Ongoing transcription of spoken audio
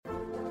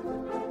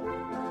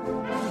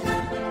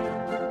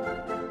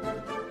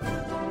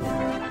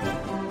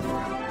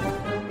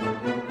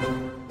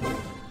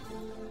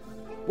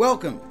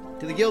Welcome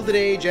to the Gilded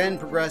Age and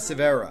Progressive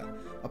Era,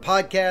 a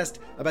podcast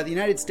about the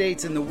United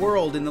States and the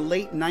world in the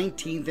late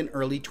 19th and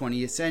early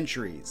 20th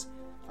centuries.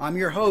 I'm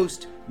your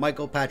host,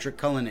 Michael Patrick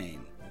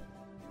Cullinane.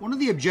 One of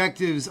the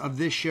objectives of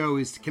this show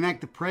is to connect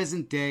the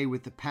present day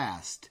with the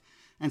past,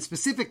 and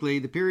specifically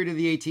the period of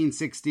the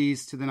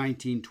 1860s to the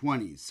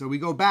 1920s. So we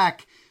go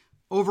back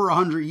over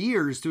 100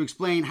 years to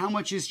explain how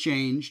much has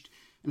changed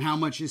and how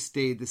much has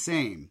stayed the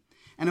same.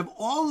 And of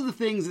all of the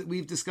things that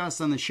we've discussed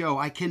on the show,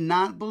 I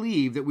cannot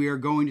believe that we are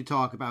going to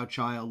talk about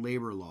child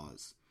labor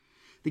laws.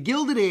 The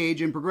Gilded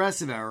Age and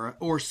Progressive Era,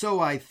 or so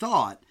I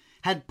thought,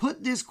 had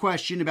put this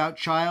question about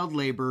child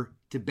labor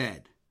to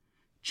bed.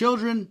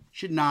 Children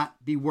should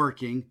not be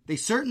working. They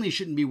certainly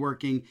shouldn't be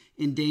working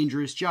in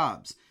dangerous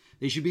jobs.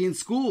 They should be in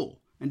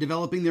school and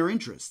developing their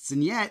interests.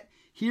 And yet,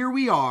 here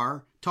we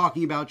are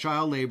talking about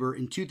child labor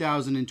in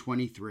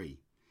 2023.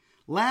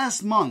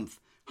 Last month,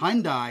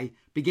 Hyundai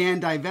began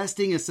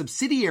divesting a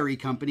subsidiary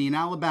company in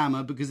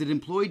Alabama because it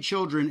employed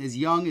children as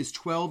young as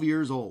 12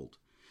 years old.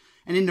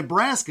 And in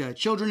Nebraska,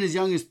 children as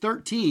young as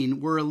 13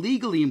 were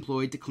illegally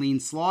employed to clean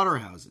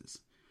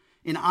slaughterhouses.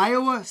 In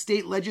Iowa,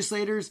 state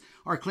legislators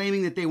are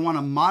claiming that they want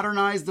to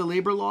modernize the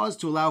labor laws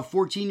to allow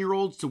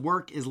 14-year-olds to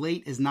work as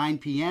late as 9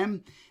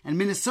 p.m., and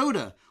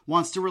Minnesota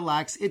wants to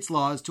relax its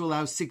laws to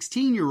allow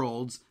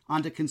 16-year-olds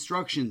onto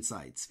construction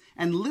sites.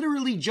 And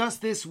literally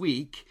just this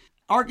week,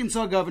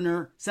 Arkansas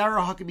Governor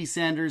Sarah Huckabee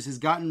Sanders has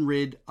gotten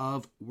rid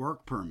of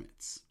work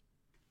permits.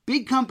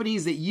 Big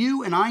companies that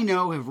you and I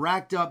know have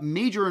racked up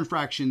major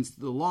infractions to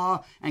the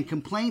law, and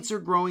complaints are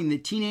growing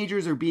that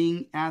teenagers are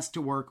being asked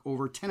to work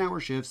over 10-hour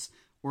shifts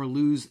or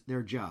lose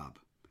their job.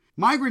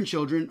 Migrant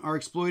children are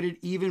exploited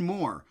even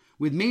more,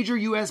 with major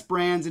U.S.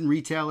 brands and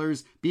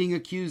retailers being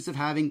accused of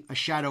having a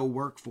shadow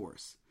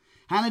workforce.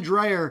 Hannah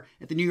Dreyer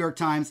at the New York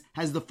Times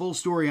has the full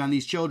story on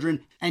these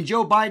children, and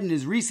Joe Biden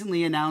has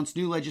recently announced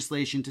new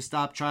legislation to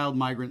stop child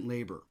migrant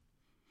labor.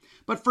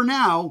 But for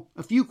now,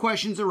 a few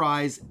questions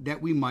arise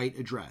that we might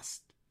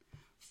address.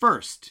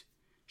 First,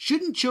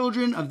 shouldn't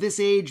children of this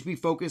age be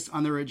focused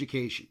on their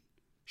education?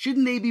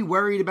 Shouldn't they be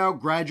worried about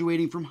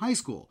graduating from high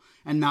school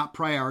and not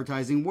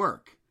prioritizing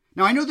work?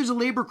 Now, I know there's a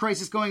labor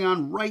crisis going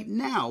on right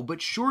now,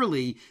 but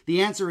surely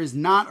the answer is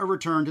not a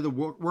return to the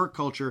work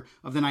culture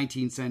of the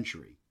 19th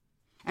century.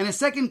 And a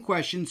second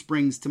question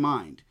springs to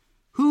mind.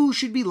 Who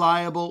should be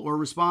liable or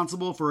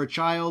responsible for a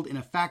child in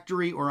a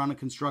factory or on a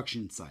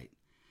construction site?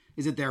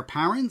 Is it their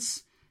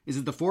parents? Is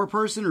it the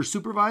foreperson or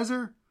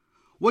supervisor?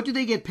 What do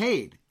they get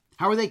paid?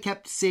 How are they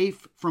kept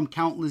safe from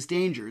countless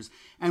dangers?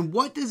 And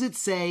what does it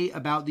say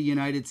about the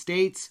United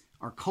States,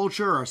 our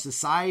culture, our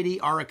society,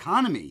 our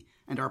economy,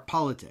 and our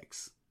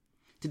politics?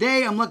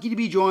 Today, I'm lucky to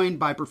be joined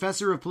by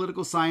Professor of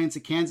Political Science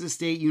at Kansas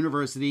State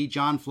University,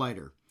 John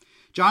Fleiter.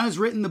 John has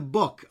written the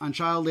book on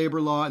child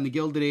labor law in the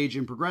Gilded Age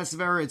and Progressive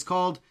Era. It's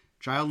called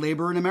Child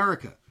Labor in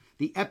America: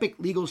 The Epic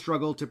Legal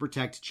Struggle to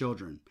Protect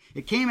Children.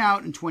 It came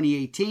out in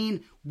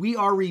 2018. We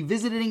are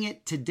revisiting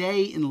it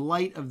today in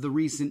light of the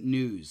recent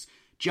news.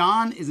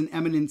 John is an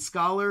eminent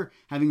scholar,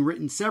 having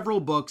written several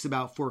books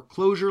about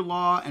foreclosure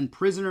law and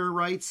prisoner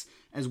rights,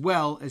 as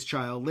well as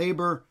child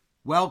labor.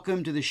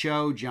 Welcome to the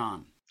show,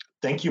 John.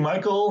 Thank you,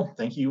 Michael.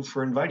 Thank you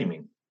for inviting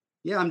me.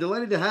 Yeah, I'm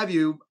delighted to have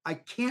you. I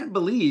can't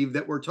believe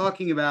that we're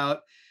talking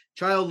about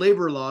child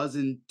labor laws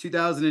in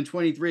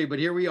 2023, but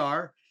here we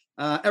are.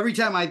 Every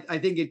time I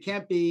think it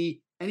can't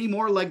be any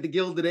more like the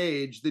Gilded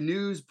Age, the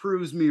news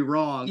proves me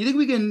wrong. You think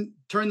we can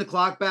turn the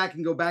clock back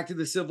and go back to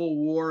the Civil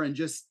War and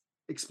just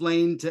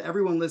explain to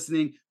everyone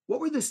listening, what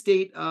were the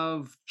state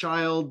of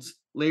child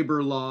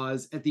labor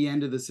laws at the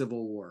end of the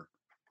Civil War?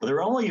 Well, there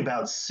were only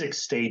about 6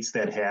 states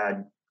that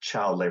had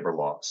child labor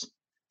laws,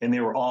 and they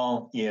were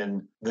all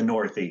in the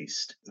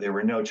Northeast. There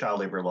were no child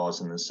labor laws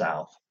in the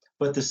South.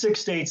 But the 6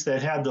 states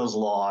that had those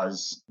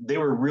laws, they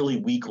were really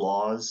weak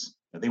laws.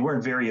 They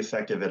weren't very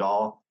effective at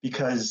all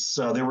because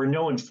there were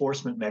no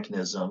enforcement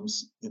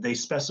mechanisms. They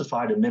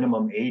specified a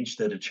minimum age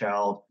that a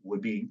child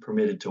would be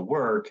permitted to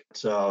work.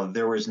 So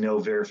there was no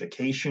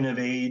verification of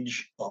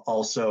age.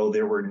 Also,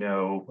 there were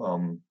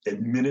no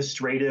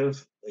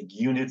administrative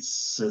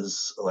units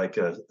as like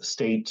a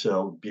state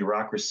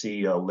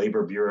bureaucracy, a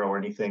labor bureau or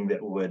anything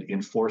that would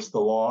enforce the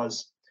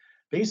laws.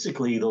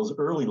 Basically, those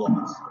early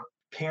laws,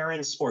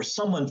 parents or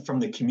someone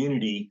from the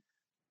community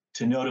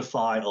to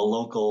notify a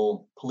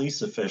local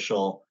police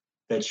official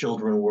that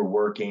children were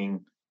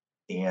working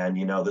and,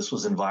 this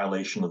was in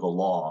violation of the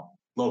law.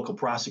 Local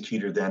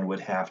prosecutor then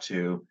would have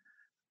to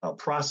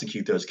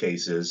prosecute those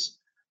cases,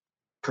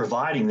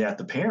 providing that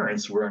the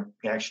parents weren't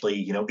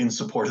actually, in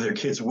support of their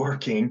kids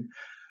working.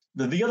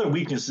 The other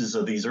weaknesses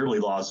of these early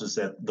laws is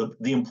that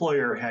the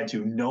employer had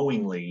to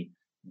knowingly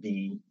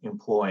be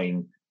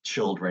employing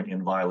children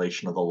in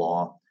violation of the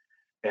law.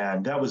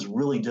 And that was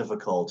really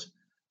difficult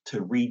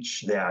to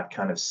reach that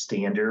kind of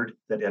standard,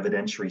 that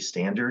evidentiary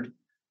standard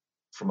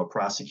from a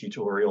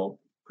prosecutorial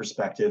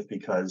perspective,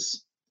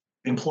 because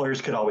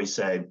employers could always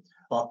say,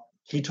 well,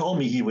 he told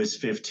me he was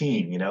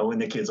 15,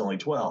 and the kid's only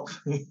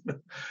 12.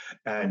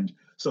 And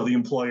so the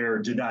employer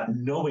did not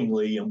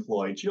knowingly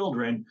employ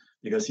children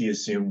because he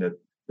assumed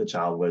that the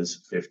child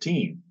was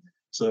 15.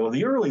 So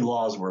the early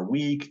laws were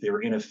weak, they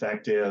were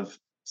ineffective.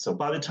 So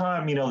by the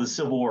time, the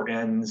Civil War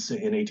ends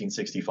in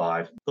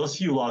 1865, those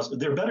few laws,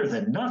 they're better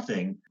than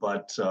nothing,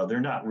 but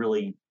they're not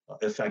really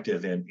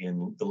effective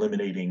in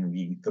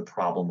eliminating the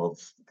problem of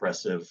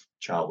oppressive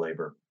child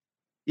labor.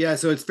 Yeah,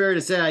 so it's fair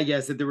to say, I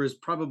guess, that there was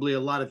probably a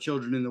lot of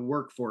children in the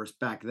workforce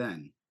back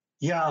then.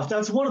 Yeah,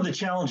 that's one of the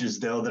challenges,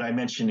 though, that I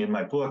mentioned in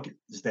my book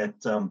is that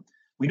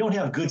we don't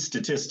have good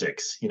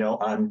statistics,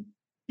 on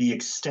the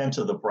extent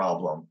of the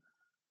problem.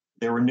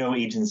 There were no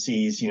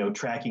agencies,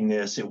 tracking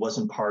this. It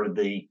wasn't part of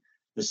the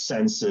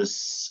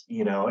census,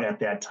 at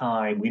that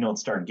time. We don't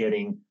start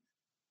getting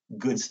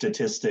good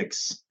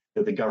statistics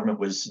that the government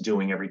was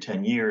doing every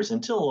 10 years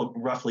until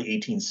roughly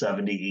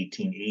 1870,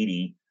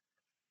 1880.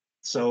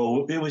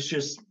 So it was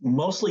just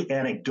mostly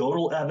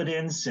anecdotal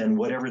evidence and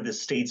whatever the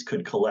states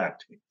could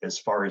collect as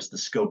far as the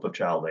scope of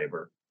child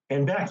labor.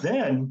 And back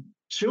then,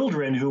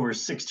 children who were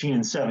 16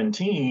 and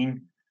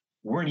 17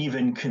 weren't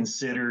even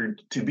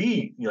considered to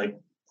be like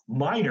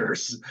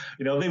minors.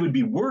 They would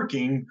be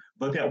working,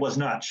 but that was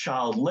not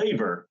child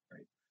labor.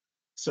 Right?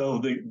 So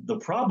the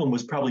problem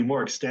was probably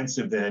more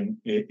extensive than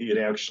it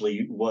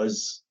actually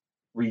was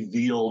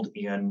revealed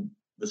in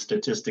the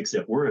statistics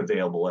that were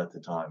available at the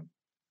time.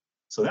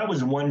 So that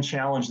was one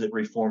challenge that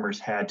reformers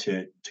had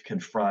to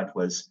confront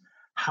was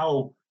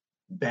how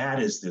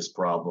bad is this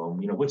problem?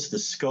 What's the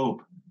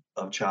scope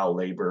of child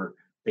labor?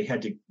 They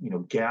had to,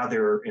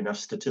 gather enough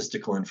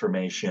statistical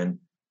information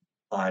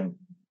on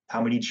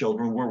how many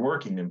children were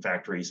working in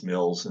factories,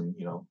 mills, and,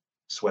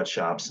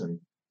 sweatshops. And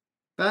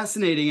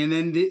fascinating. And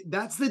then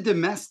that's the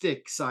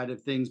domestic side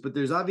of things, but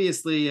there's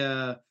obviously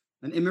an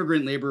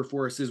immigrant labor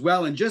force as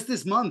well. And just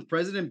this month,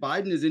 President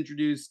Biden has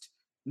introduced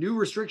new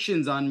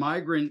restrictions on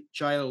migrant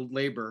child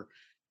labor.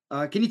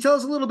 Can you tell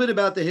us a little bit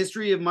about the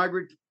history of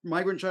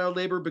migrant child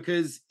labor?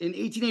 Because in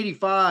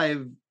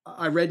 1885,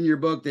 I read in your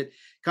book that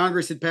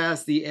Congress had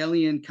passed the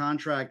Alien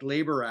Contract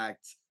Labor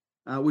Act,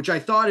 which I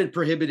thought had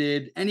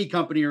prohibited any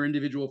company or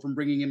individual from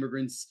bringing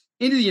immigrants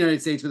into the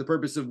United States for the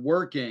purpose of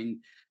working,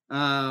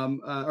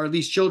 or at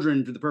least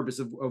children for the purpose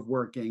of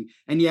working.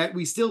 And yet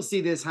we still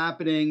see this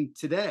happening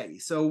today.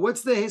 So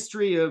what's the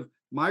history of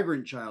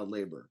migrant child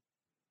labor?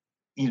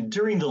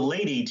 During the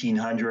late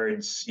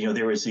 1800s,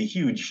 there was a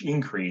huge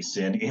increase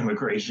in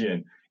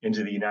immigration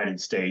into the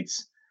United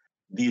States.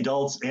 The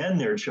adults and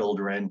their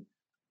children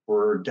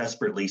were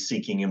desperately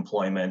seeking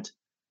employment.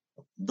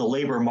 The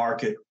labor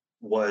market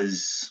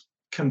was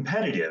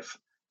competitive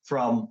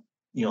from,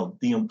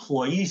 the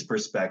employee's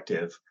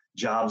perspective.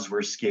 Jobs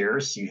were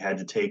scarce. You had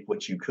to take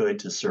what you could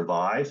to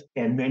survive.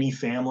 And many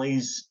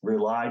families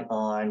relied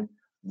on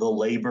the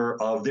labor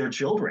of their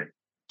children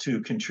to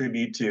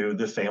contribute to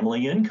the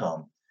family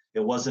income.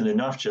 It wasn't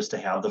enough just to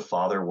have the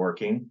father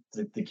working.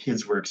 The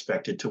kids were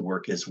expected to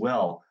work as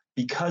well.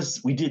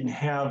 Because we didn't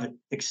have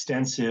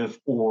extensive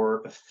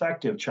or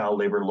effective child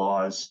labor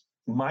laws,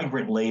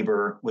 migrant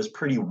labor was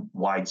pretty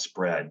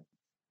widespread.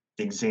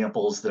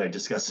 Examples that I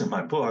discuss in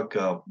my book,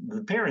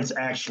 the parents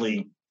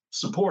actually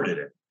supported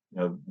it.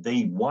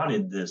 They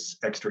wanted this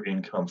extra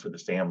income for the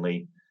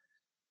family,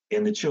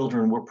 and the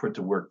children were put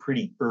to work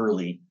pretty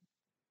early.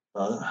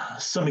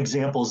 Some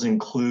examples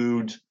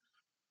include,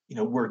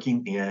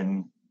 working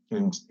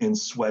in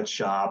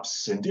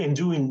sweatshops and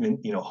doing,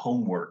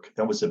 homework.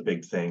 That was a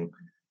big thing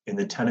in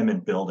the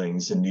tenement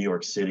buildings in New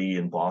York City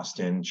and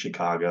Boston,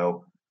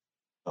 Chicago.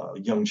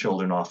 Young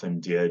children often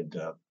did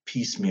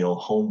piecemeal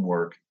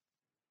homework,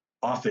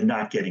 often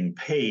not getting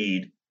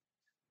paid,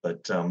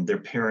 but their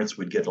parents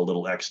would get a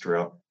little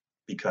extra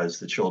because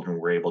the children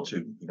were able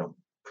to,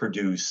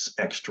 produce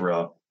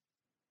extra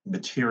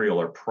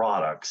material or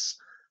products.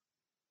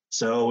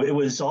 So it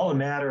was all a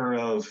matter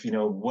of,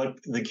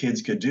 what the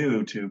kids could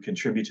do to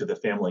contribute to the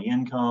family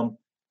income.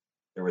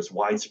 There was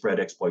widespread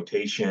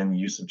exploitation,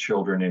 use of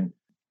children in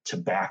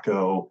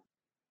tobacco,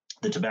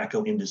 the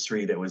tobacco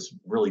industry that was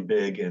really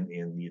big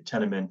in the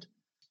tenement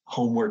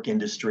homework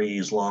industry,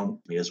 as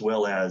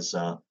well as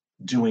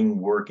doing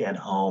work at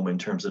home in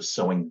terms of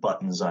sewing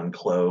buttons on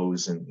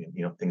clothes and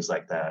things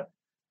like that.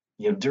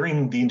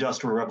 During the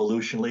Industrial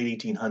Revolution,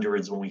 late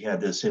 1800s, when we had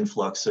this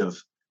influx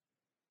of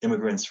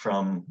immigrants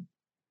from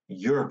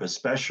Europe,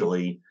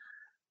 especially,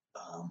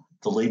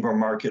 the labor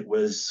market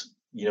was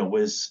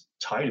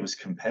tight. It was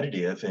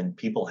competitive, and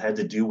people had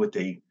to do what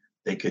they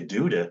could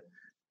do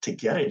to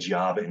get a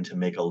job and to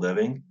make a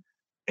living.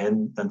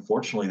 And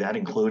unfortunately, that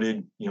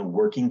included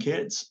working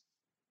kids.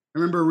 I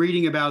remember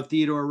reading about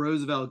Theodore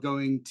Roosevelt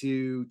going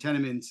to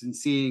tenements and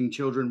seeing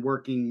children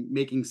working,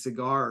 making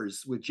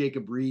cigars with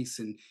Jacob Riis,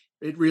 and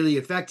it really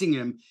affecting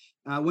him.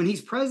 When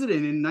he's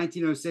president in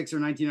 1906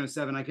 or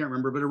 1907, I can't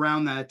remember, but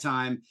around that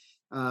time,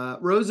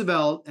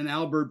 Roosevelt and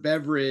Albert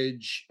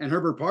Beveridge and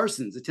Herbert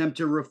Parsons attempt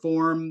to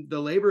reform the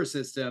labor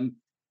system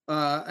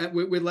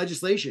with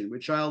legislation,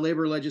 with child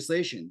labor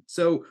legislation.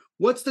 So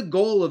what's the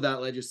goal of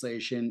that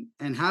legislation,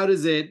 and how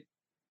does it,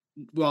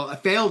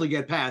 fail to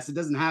get passed? It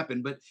doesn't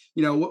happen, but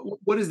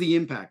what is the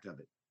impact of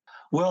it?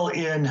 Well,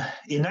 in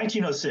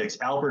 1906,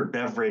 Albert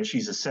Beveridge,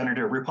 he's a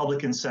senator,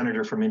 Republican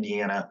senator from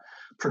Indiana,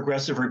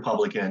 progressive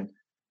Republican.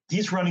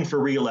 He's running for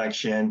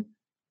re-election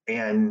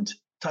and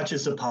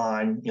touches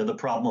upon the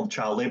problem of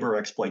child labor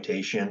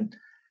exploitation,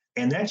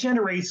 and that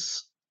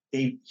generates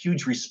a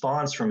huge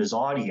response from his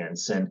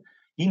audience. And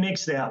he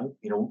makes that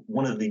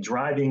one of the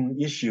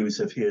driving issues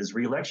of his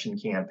re-election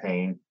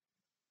campaign.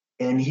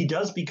 And he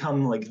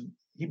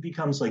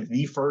becomes like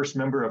the first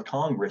member of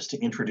Congress to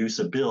introduce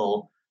a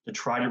bill to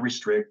try to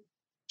restrict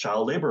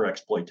child labor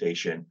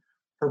exploitation.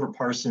 Herbert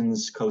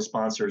Parsons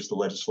co-sponsors the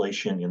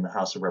legislation in the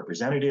House of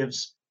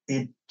Representatives.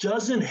 It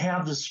doesn't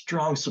have the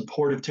strong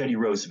support of Teddy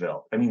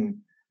Roosevelt. I mean,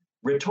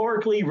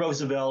 rhetorically,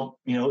 Roosevelt,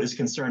 is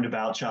concerned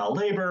about child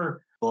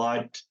labor,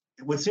 but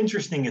what's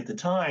interesting at the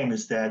time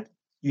is that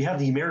you have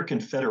the American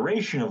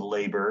Federation of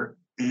Labor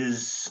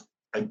is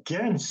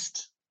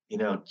against,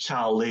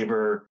 child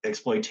labor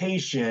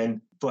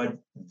exploitation, but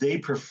they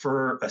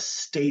prefer a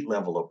state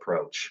level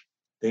approach.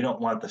 They don't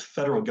want the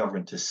federal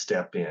government to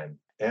step in.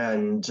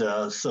 And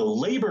so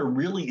labor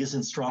really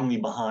isn't strongly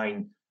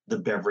behind the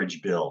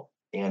Beveridge bill.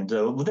 And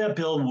that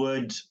bill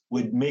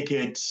would make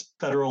it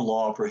federal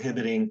law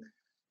prohibiting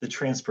the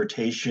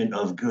transportation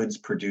of goods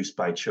produced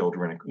by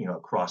children,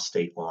 across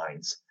state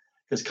lines,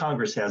 because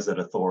Congress has that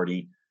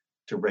authority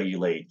to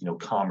regulate,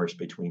 commerce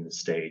between the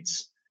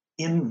states.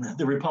 In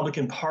the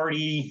Republican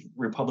Party,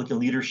 Republican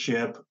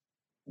leadership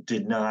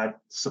did not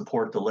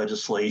support the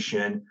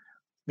legislation.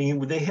 I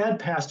mean, they had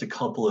passed a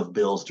couple of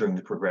bills during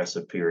the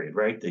progressive period,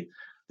 right?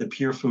 The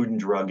Pure Food and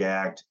Drug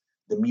Act,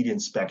 the Meat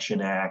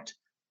Inspection Act.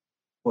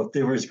 But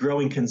there was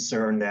growing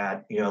concern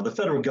that, the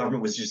federal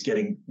government was just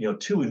getting,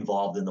 too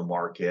involved in the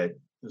market.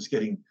 It was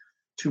getting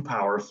too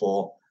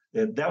powerful.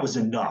 That was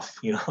enough,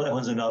 that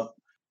was enough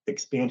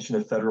expansion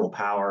of federal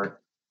power.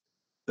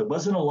 There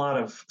wasn't a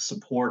lot of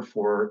support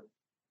for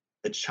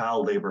a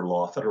child labor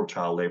law, federal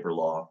child labor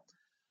law.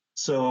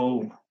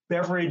 So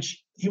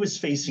Beveridge, he was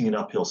facing an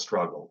uphill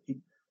struggle.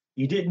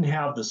 He didn't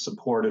have the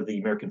support of the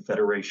American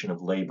Federation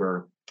of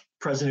Labor.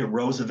 President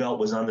Roosevelt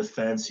was on the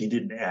fence. He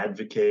didn't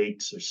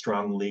advocate or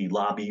strongly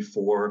lobby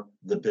for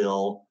the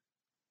bill.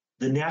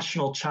 The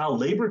National Child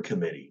Labor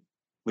Committee,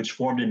 which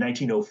formed in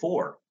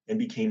 1904 and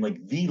became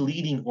like the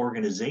leading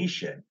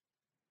organization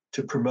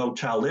to promote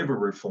child labor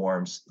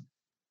reforms,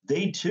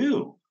 they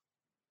too,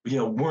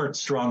 weren't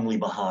strongly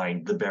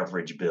behind the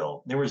Beveridge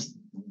bill. There was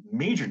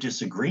major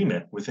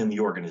disagreement within the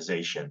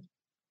organization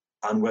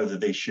on whether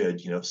they should,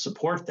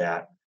 support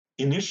that.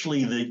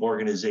 Initially, the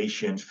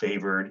organization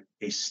favored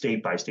a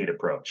state-by-state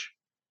approach.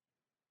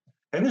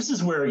 And this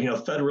is where,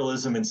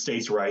 federalism and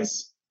states'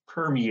 rights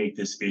permeate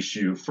this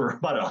issue for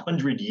about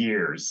 100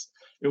 years.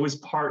 It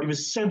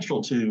was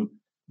central to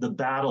the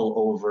battle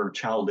over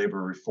child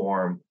labor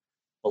reform.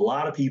 A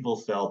lot of people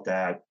felt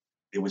that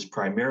it was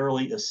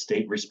primarily a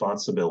state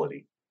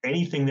responsibility.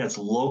 Anything that's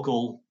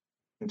local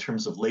in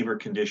terms of labor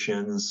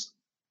conditions,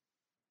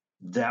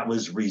 that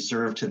was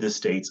reserved to the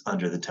states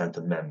under the 10th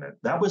Amendment.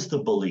 That was the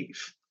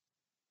belief.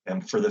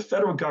 And for the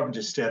federal government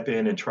to step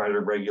in and try to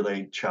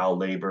regulate child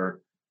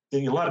labor,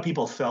 a lot of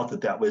people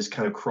felt that was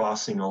kind of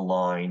crossing a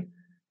line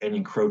and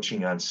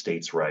encroaching on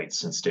states'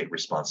 rights and state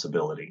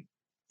responsibility.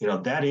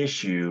 That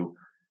issue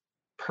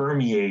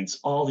permeates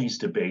all these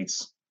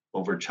debates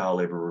over child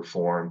labor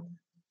reform.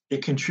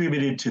 It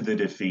contributed to the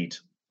defeat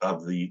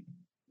of the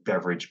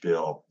Beveridge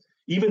bill.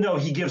 Even though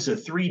he gives a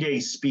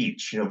 3-day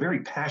speech, very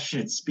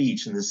passionate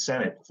speech in the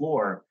Senate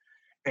floor,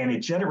 and it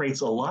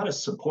generates a lot of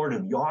support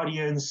in the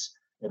audience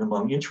and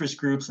among interest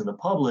groups and the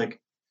public,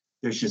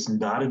 there's just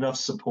not enough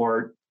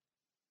support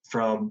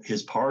from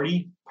his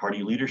party.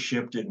 Party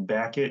leadership didn't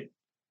back it.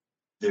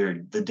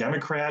 The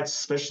Democrats,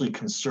 especially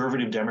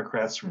conservative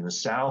Democrats from the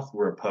South,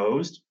 were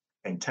opposed,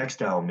 and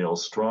textile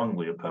mills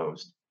strongly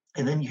opposed.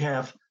 And then you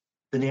have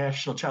the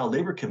National Child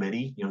Labor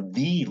Committee,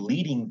 the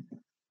leading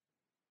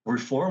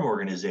reform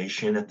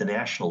organization at the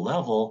national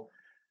level.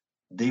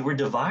 They were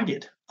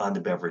divided on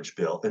the Beveridge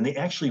bill, and they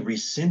actually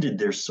rescinded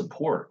their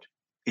support.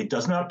 It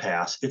does not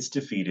pass. It's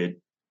defeated.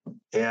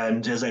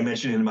 And as I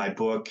mentioned in my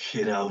book,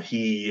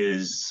 he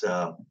is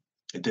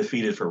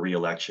defeated for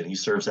re-election. He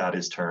serves out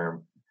his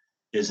term,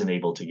 isn't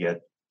able to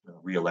get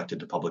re-elected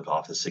to public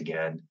office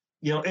again.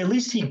 At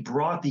least he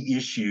brought the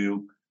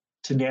issue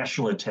to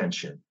national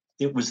attention.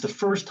 It was the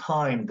first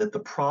time that the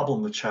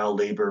problem of child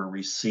labor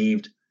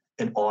received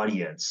an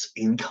audience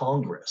in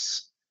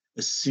Congress,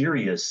 a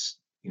serious,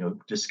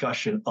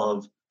 discussion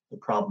of the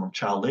problem of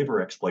child labor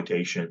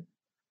exploitation.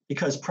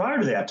 Because prior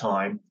to that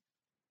time,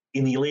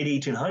 in the late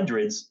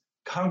 1800s,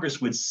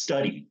 Congress would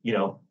study,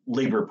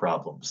 labor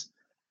problems.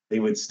 They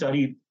would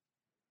study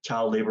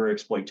child labor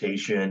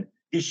exploitation,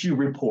 issue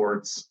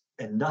reports,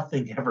 and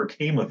nothing ever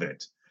came of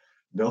it.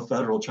 No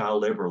federal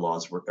child labor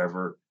laws were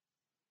ever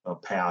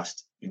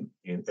passed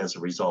as a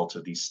result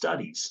of these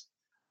studies.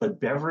 But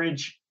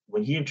Beveridge,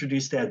 when he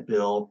introduced that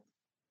bill,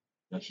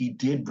 he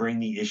did bring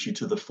the issue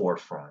to the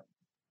forefront.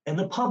 And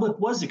the public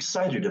was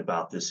excited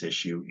about this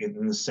issue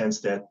in the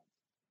sense that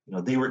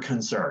they were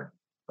concerned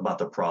about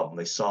the problem.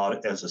 They saw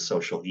it as a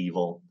social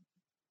evil,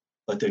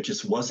 but there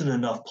just wasn't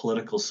enough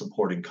political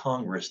support in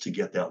Congress to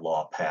get that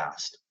law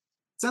passed.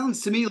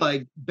 Sounds to me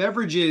like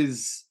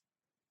Beveridge's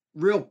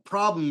real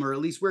problem, or at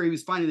least where he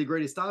was finding the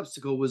greatest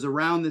obstacle, was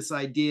around this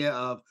idea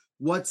of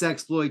what's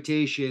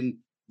exploitation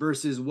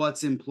versus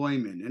what's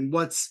employment, and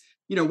what's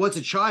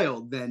a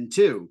child then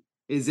too.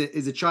 Is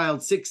a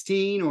child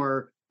 16?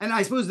 Or, and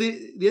I suppose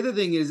the other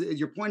thing is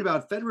your point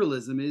about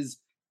federalism is,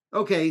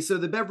 okay, so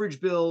the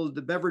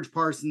Beveridge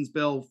Parsons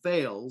bill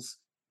fails,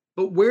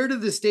 but where do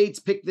the states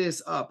pick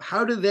this up?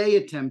 How do they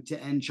attempt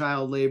to end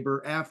child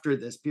labor after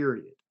this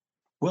period?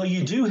 Well,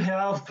 you do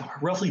have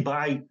roughly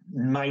by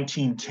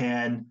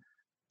 1910,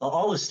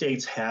 all the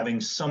states having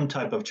some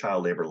type of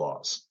child labor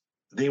laws.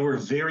 They were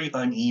very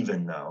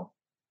uneven, though.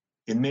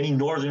 In many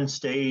northern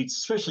states,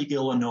 especially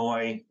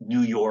Illinois,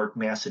 New York,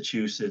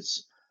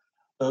 Massachusetts,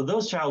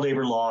 those child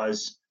labor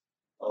laws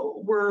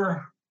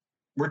were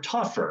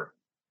tougher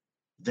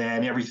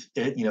than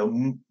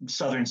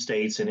southern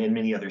states and in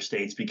many other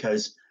states,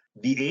 because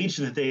the age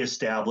that they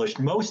established,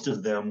 most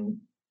of them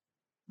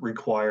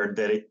required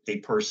that a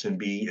person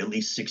be at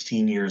least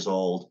 16 years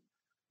old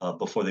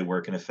before they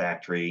work in a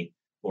factory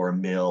or a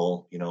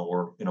mill,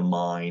 or in a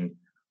mine.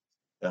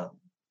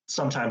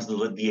 Sometimes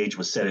the age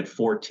was set at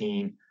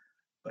 14,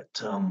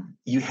 but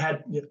you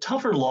had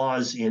tougher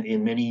laws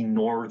in many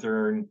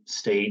northern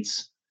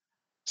states.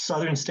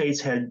 Southern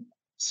states had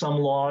some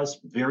laws,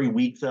 very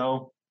weak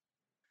though,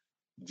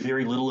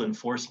 very little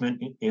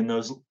enforcement in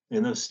those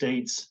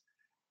states.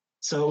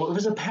 So it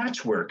was a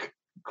patchwork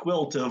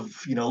quilt of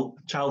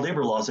child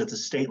labor laws at the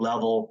state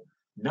level,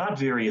 not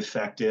very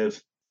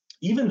effective.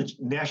 Even the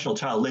National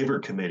Child Labor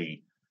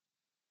Committee,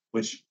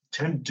 which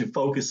tended to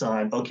focus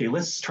on, okay,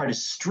 let's try to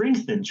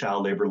strengthen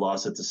child labor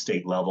laws at the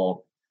state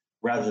level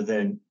rather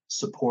than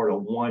support a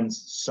one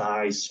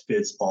size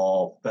fits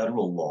all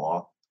federal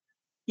law,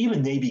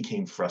 even they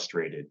became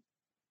frustrated.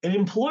 And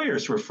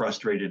employers were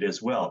frustrated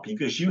as well,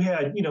 because you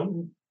had,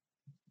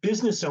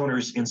 business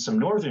owners in some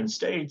northern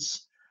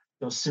states,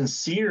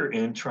 sincere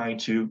in trying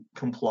to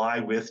comply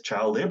with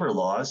child labor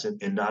laws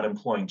and not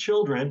employing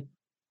children,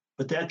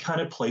 but that kind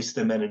of placed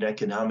them at an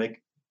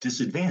economic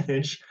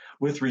disadvantage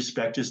with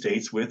respect to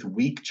states with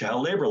weak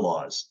child labor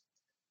laws.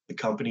 The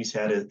companies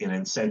had an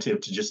incentive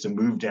to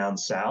move down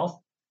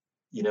south,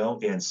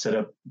 and set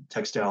up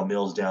textile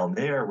mills down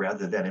there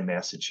rather than in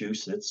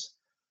Massachusetts.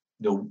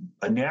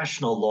 A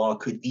national law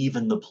could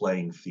even the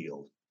playing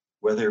field,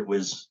 whether it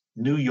was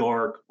New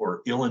York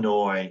or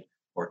Illinois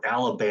or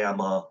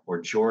Alabama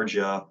or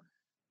Georgia.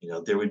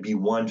 There would be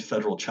one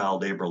federal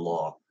child labor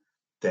law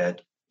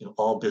that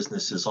all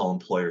businesses, all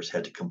employers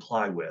had to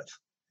comply with.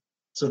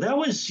 So that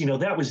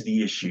was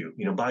the issue.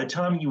 By the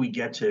time you would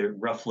get to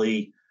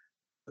roughly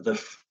the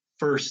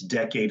first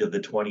decade of the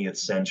 20th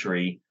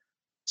century,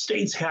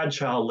 states had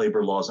child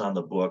labor laws on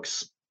the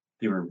books.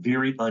 They were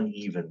very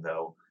uneven,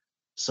 though.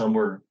 Some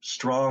were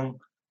strong,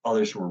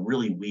 others were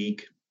really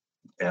weak.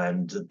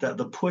 And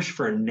the push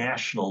for a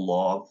national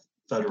law,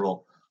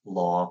 federal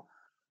law,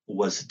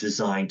 was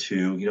designed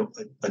to,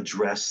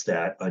 address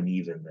that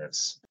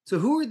unevenness. So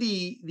who are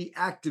the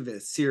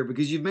activists here?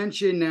 Because you've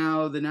mentioned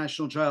now the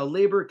National Child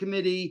Labor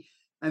Committee,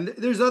 and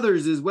there's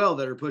others as well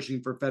that are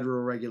pushing for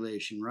federal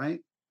regulation, right?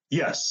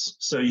 Yes.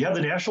 So you have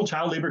the National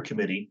Child Labor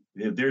Committee.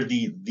 They're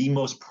the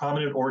most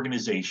prominent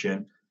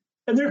organization,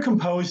 and they're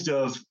composed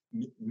of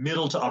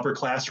middle to upper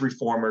class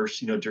reformers.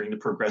 During the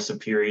progressive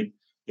period,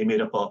 they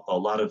made up a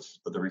lot of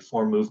the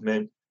reform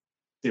movement.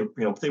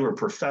 They were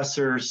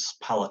professors,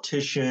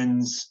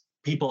 politicians,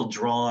 people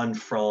drawn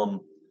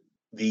from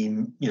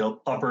the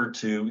upper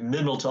to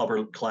middle to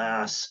upper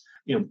class.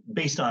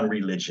 Based on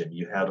religion,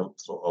 you had a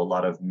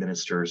lot of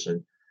ministers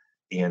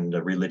and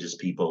religious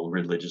people,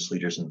 religious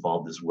leaders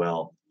involved as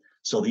well.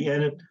 So the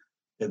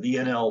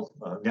NL,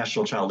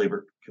 National Child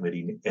Labor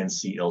Committee,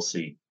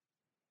 NCLC.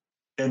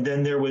 And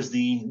then there was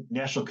the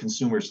National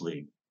Consumers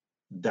League.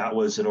 That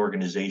was an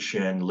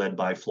organization led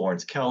by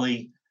Florence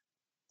Kelley,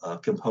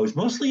 composed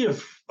mostly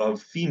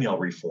of female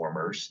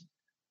reformers.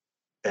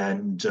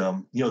 And,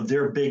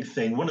 their big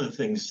thing, one of the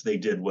things they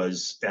did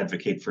was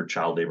advocate for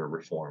child labor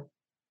reform.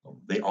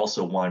 They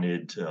also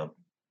wanted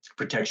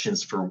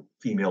protections for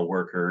female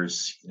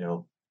workers,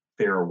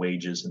 fairer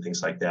wages and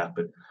things like that.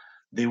 But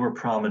they were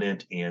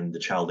prominent in the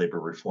child labor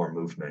reform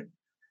movement.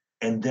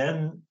 And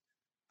then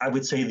I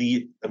would say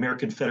the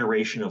American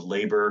Federation of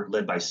Labor,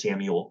 led by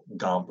Samuel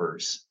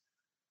Gompers,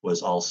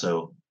 was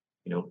also,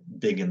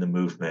 big in the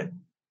movement.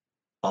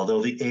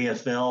 Although the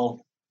AFL,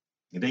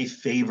 they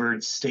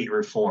favored state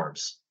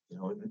reforms.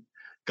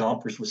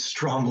 Gompers was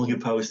strongly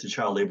opposed to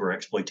child labor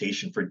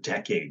exploitation for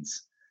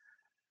decades.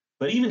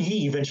 But even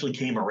he eventually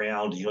came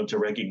around, to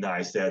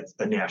recognize that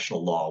a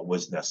national law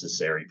was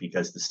necessary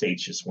because the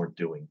states just weren't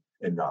doing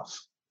enough.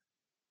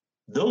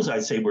 Those,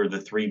 I'd say, were the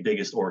three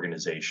biggest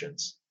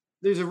organizations.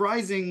 There's a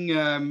rising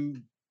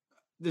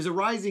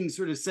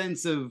sort of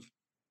sense of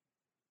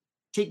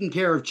taking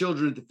care of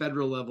children at the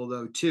federal level,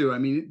 though, too. I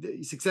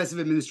mean, successive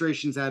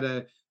administrations had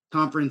a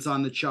conference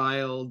on the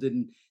child,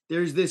 and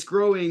there's this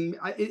growing.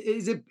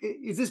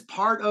 Is this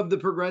part of the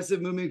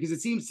progressive movement? Because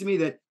it seems to me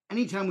that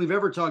anytime we've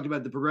ever talked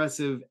about the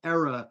progressive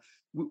era,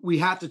 we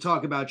have to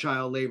talk about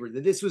child labor.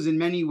 That this was in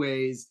many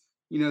ways,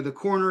 the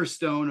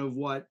cornerstone of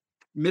what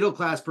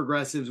middle-class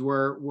progressives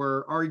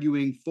were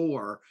arguing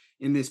for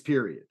in this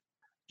period.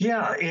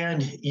 Yeah,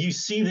 and you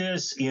see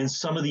this in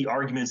some of the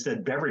arguments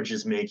that Beveridge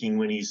is making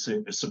when he's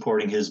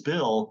supporting his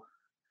bill.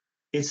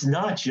 It's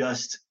not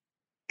just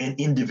an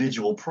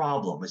individual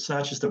problem. It's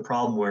not just a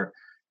problem where,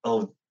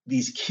 oh,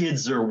 these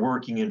kids are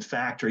working in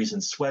factories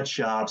and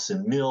sweatshops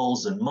and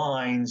mills and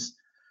mines,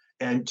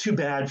 and too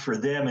bad for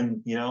them.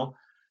 And,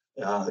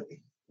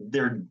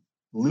 they're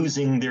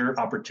losing their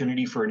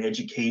opportunity for an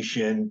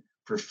education,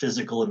 for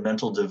physical and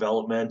mental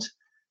development.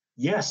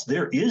 Yes,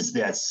 there is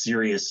that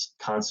serious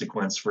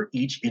consequence for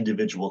each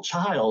individual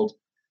child,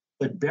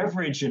 but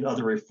Beveridge and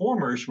other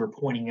reformers were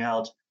pointing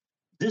out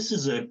this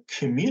is a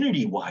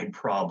community-wide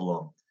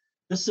problem.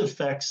 This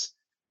affects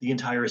the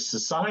entire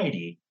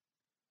society,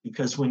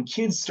 because when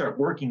kids start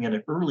working at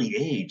an early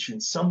age,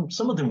 and some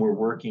of them were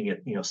working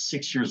at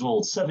 6 years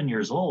old, 7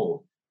 years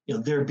old,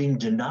 they're being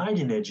denied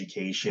an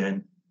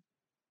education.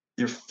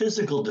 Their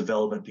physical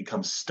development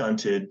becomes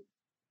stunted,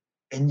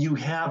 and you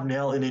have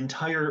now an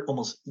entire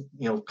almost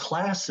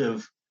class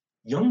of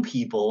young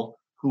people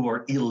who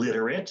are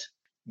illiterate,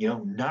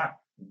 not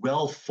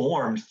well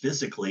formed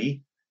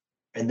physically,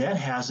 and that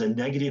has a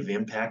negative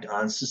impact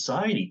on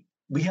society.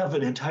 We have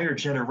an entire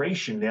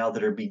generation now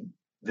that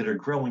are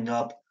growing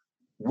up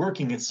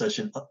working at such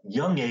a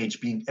young age,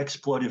 being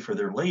exploited for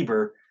their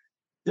labor.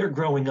 They're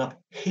growing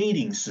up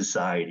hating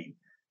society,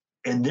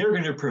 and they're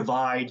going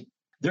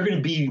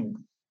to be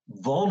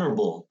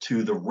vulnerable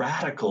to the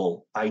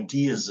radical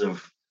ideas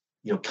of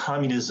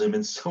communism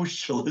and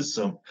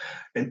socialism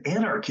and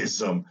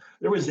anarchism.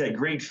 There was that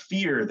great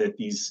fear that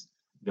these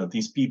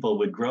people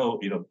would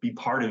be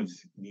part of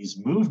these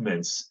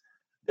movements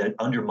that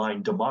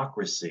undermine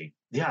democracy.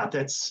 Yeah,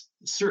 it's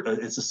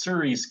a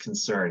serious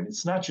concern.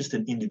 It's not just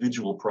an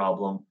individual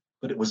problem,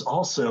 but it was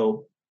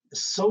also a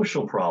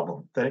social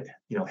problem that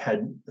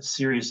had a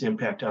serious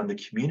impact on the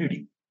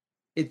community.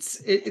 It's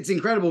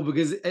incredible,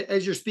 because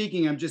as you're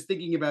speaking, I'm just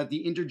thinking about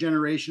the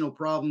intergenerational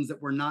problems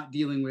that we're not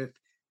dealing with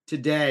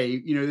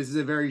today. This is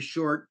a very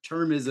short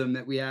termism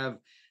that we have,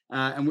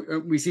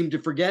 and we seem to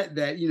forget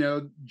that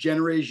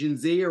Generation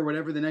Z, or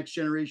whatever the next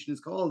generation is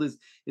called, is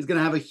going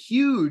to have a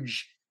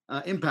huge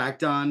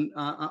impact on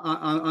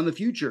the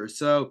future.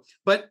 So,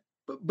 but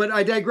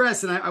I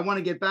digress, and I want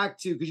to get back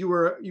to, because you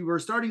were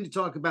starting to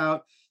talk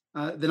about the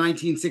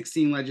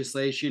 1916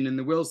 legislation and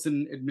the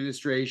Wilson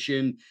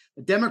administration.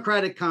 The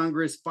Democratic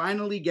Congress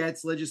finally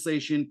gets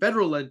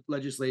federal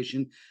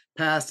legislation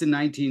passed in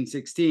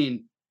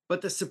 1916,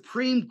 but the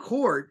Supreme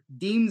Court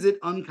deems it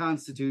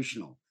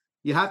unconstitutional.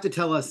 You have to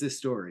tell us this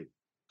story.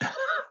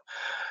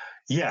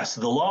 Yes,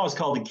 the law is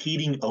called the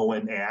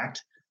Keating-Owen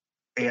Act,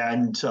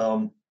 and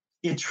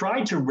it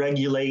tried to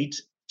regulate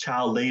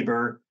child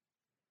labor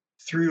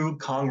through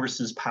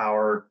Congress's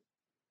power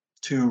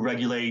to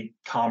regulate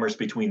commerce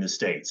between the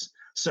states.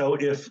 So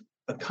if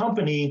a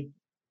company,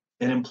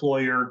 an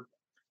employer,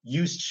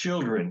 used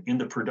children in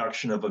the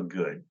production of a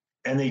good,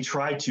 and they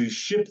tried to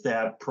ship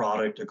that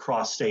product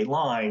across state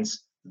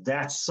lines,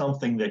 that's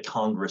something that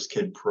Congress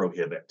could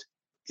prohibit.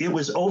 It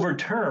was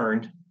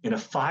overturned in a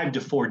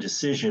 5-4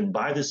 decision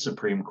by the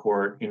Supreme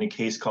Court in a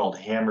case called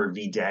Hammer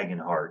v.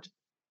 Dagenhart.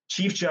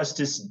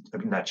 Justice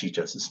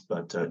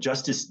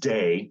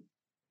Day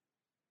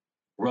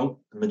wrote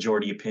the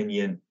majority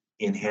opinion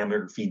in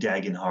Hammer v.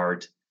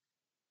 Dagenhart.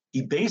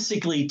 He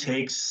basically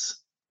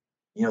takes,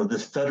 the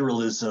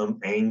federalism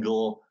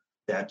angle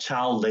that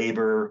child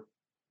labor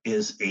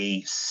is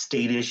a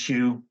state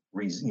issue.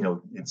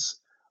 It's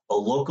a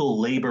local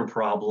labor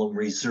problem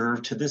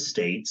reserved to the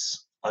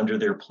states under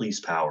their police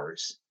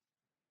powers.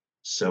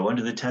 So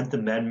under the 10th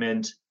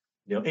Amendment,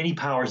 any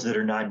powers that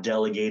are not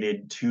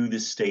delegated to the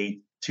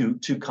state,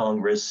 to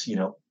Congress,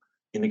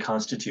 in the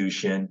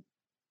Constitution,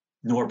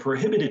 nor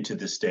prohibited to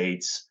the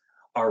states,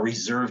 are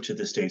reserved to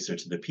the states or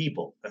to the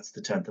people. That's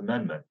the 10th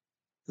Amendment.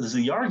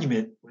 The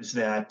argument was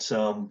that,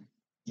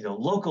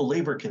 local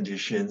labor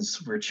conditions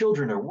where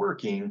children are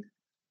working,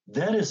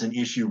 that is an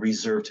issue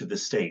reserved to the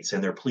states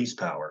and their police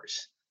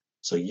powers.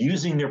 So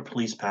using their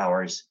police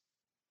powers,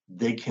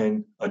 they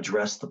can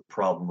address the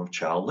problem of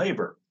child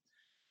labor.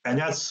 And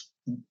that's,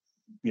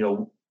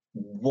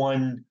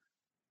 one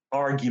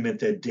argument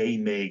that Day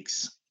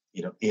makes,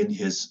 in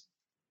his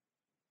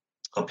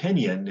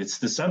opinion. It's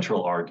the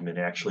central argument,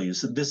 actually,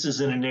 is that this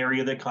isn't an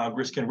area that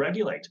Congress can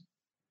regulate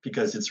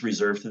because it's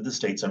reserved to the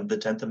states under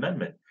the 10th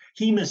Amendment.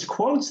 He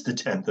misquotes the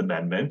 10th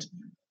Amendment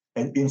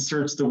and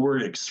inserts the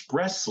word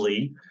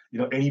expressly,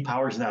 any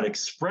powers not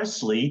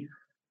expressly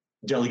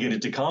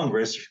delegated to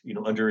Congress,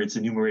 under its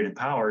enumerated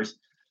powers,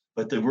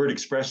 but the word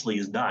expressly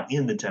is not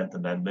in the 10th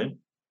Amendment.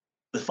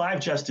 The 5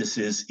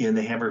 justices in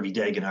the Hammer v.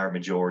 Dagenhart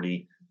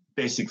majority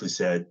basically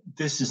said,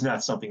 this is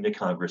not something that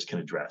Congress can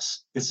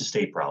address. It's a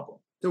state problem.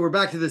 So we're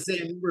back to the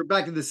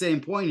same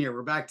point here.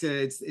 We're back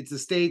to it's a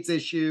state's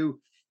issue.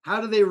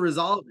 How do they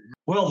resolve it?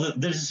 Well,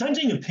 the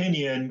dissenting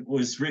opinion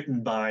was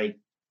written by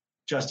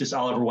Justice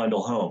Oliver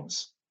Wendell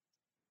Holmes.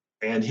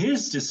 And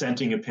his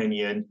dissenting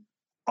opinion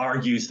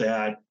argues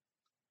that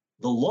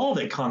the law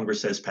that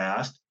Congress has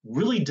passed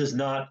really does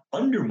not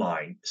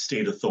undermine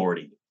state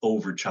authority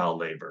over child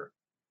labor.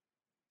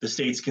 The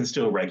states can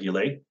still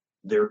regulate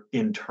their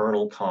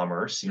internal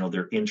commerce,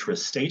 their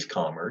intrastate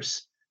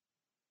commerce.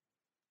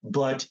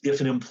 But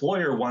if an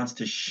employer wants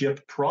to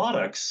ship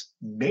products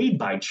made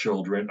by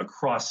children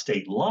across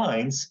state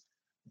lines,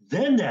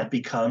 then that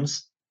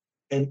becomes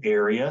an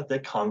area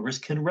that Congress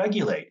can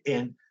regulate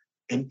and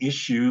an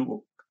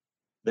issue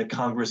that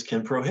Congress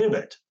can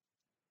prohibit.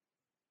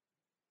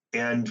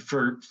 And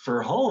for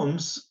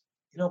homes,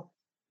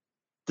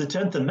 the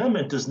 10th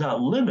Amendment does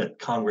not limit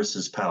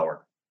Congress's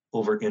power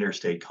over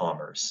interstate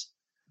commerce.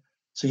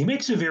 So he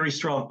makes a very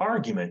strong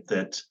argument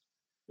that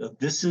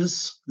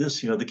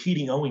the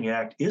Keating-Owing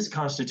Act is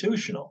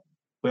constitutional.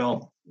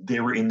 Well, they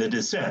were in the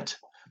dissent.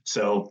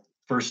 So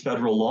first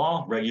federal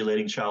law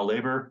regulating child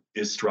labor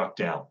is struck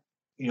down.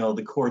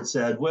 The court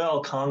said,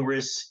 well,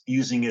 Congress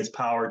using its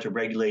power to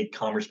regulate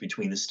commerce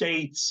between the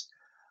states,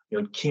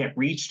 can't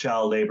reach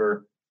child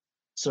labor.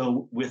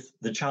 So with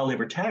the child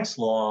labor tax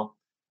law,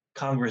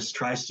 Congress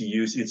tries to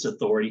use its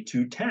authority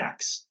to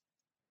tax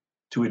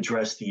to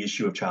address the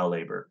issue of child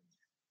labor.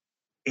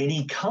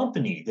 Any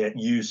company that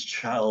used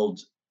child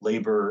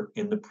labor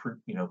in the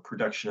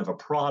production of a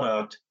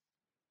product,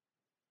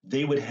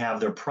 they would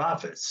have their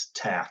profits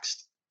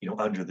taxed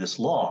under this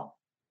law.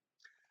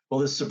 Well,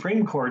 the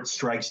Supreme Court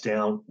strikes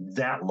down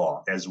that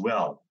law as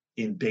well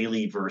in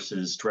Bailey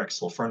versus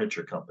Drexel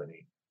Furniture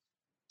Company.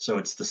 So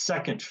it's the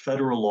second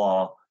federal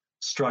law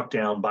struck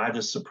down by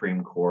the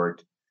Supreme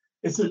Court.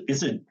 It's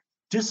a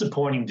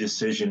disappointing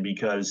decision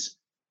because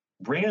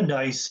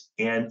Brandeis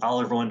and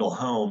Oliver Wendell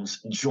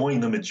Holmes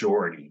joined the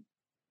majority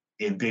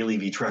in Bailey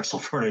v. Drexel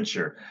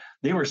Furniture.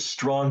 They were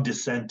strong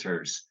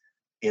dissenters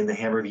in the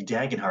Hammer v.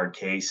 Dagenhart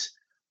case,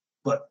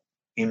 but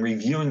in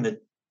reviewing the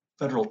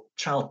federal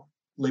child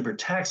labor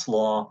tax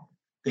law,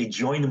 they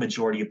joined the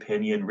majority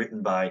opinion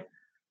written by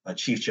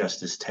Chief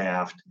Justice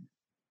Taft.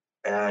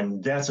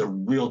 And that's a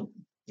real,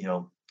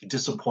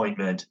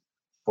 disappointment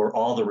for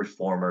all the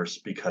reformers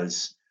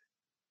because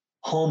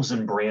Holmes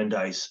and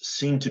Brandeis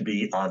seem to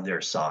be on their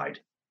side.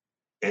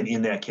 And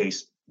in that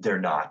case, they're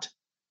not.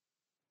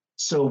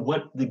 So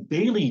what the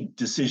Bailey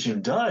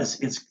decision does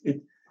is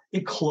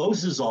it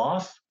closes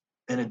off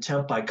an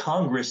attempt by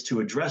Congress to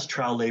address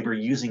child labor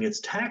using its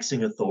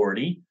taxing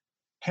authority.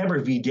 Hammer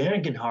v.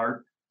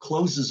 Dagenhart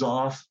closes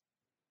off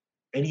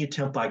any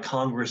attempt by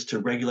Congress to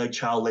regulate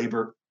child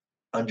labor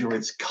under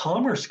its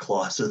Commerce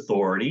Clause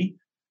authority.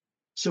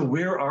 So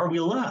where are we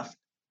left?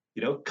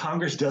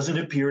 Congress doesn't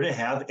appear to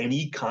have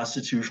any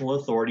constitutional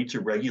authority to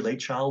regulate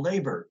child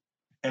labor.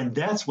 And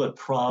that's what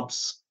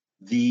prompts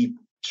the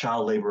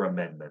Child Labor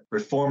Amendment.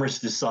 Reformers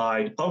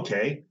decide,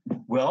 okay,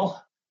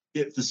 well,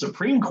 if the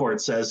Supreme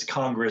Court says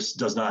Congress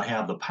does not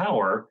have the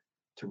power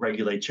to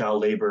regulate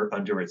child labor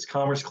under its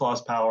Commerce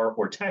Clause power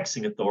or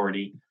taxing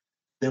authority,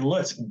 then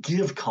let's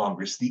give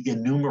Congress the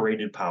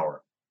enumerated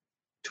power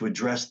to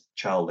address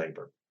child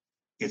labor.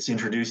 It's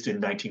introduced in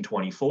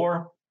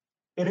 1924.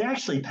 It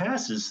actually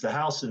passes the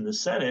House and the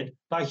Senate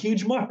by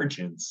huge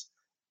margins.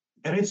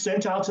 And it's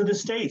sent out to the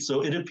states.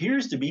 So it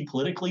appears to be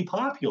politically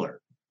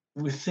popular.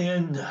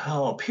 Within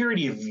a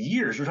period of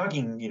years, we're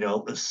talking,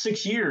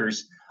 6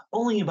 years,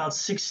 only about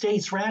 6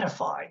 states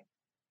ratify.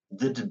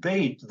 The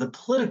debate, the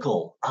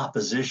political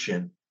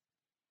opposition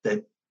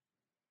that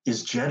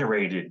is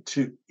generated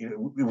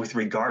with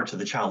regard to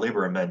the Child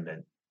Labor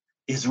Amendment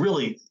is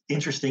really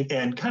interesting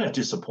and kind of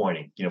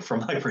disappointing, from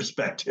my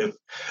perspective,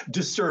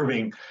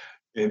 disturbing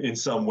in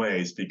some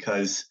ways,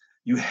 because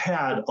you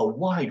had a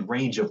wide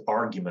range of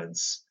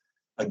arguments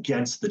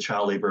against the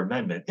Child Labor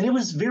Amendment. And it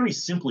was very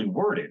simply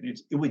worded.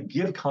 It would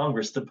give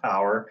Congress the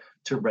power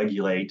to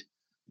regulate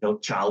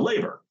child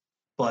labor.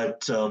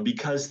 But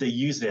because they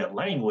use that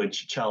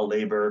language, child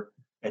labor,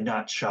 and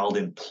not child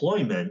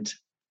employment,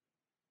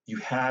 you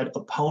had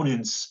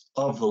opponents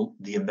of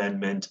the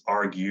amendment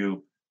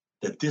argue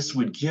that this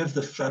would give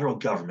the federal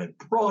government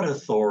broad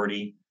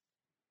authority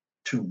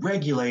to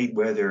regulate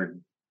whether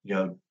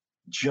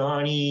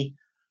Johnny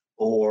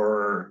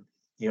or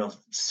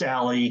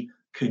Sally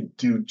could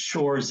do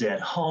chores at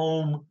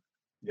home,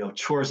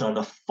 chores on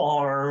the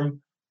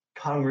farm.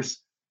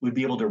 Congress would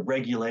be able to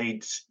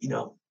regulate,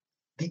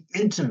 the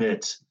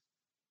intimate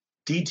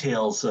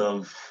details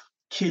of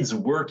kids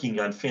working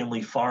on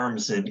family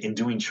farms and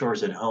doing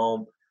chores at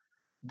home.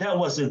 That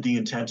wasn't the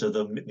intent of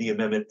the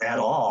amendment at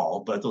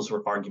all, but those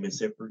were arguments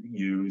that were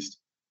used.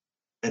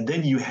 And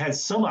then you had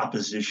some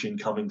opposition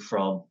coming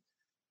from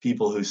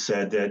people who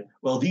said that,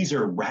 well, these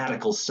are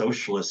radical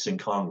socialists in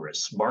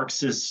Congress,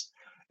 Marxists.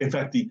 In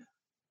fact,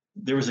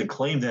 there was a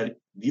claim that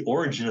the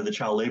origin of the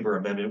Child Labor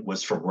Amendment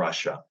was from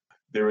Russia.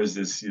 There was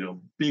this,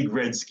 big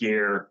Red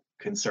Scare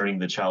concerning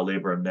the Child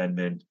Labor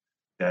Amendment,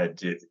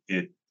 that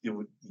it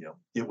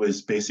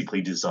was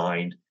basically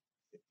designed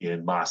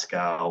in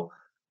Moscow,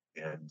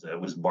 and it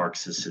was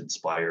Marxist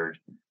inspired,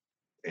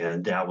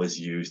 and that was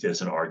used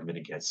as an argument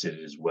against it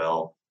as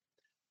well.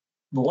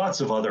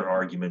 Lots of other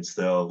arguments,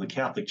 though. The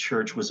Catholic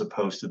Church was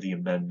opposed to the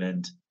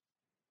amendment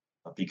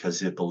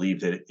because it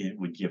believed that it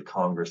would give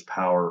Congress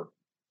power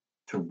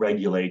to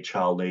regulate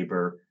child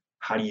labor.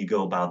 How do you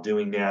go about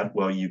doing that?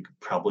 Well, you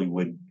probably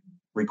would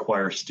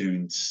require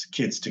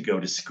kids to go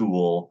to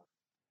school.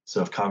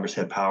 So if Congress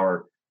had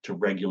power to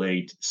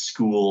regulate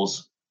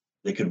schools,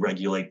 they could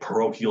regulate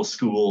parochial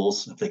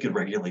schools. If they could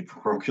regulate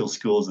parochial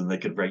schools, then they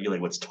could regulate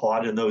what's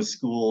taught in those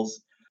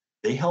schools.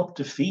 They helped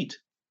defeat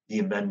the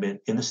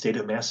amendment in the state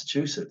of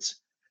Massachusetts.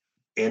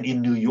 And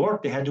in New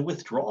York, they had to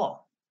withdraw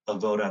a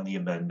vote on the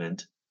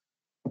amendment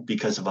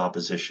because of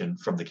opposition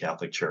from the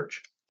Catholic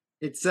Church.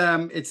 It's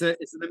an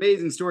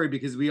amazing story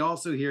because we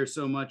also hear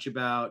so much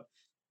about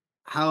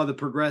how the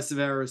progressive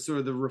era is sort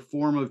of the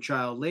reform of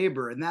child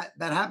labor, and that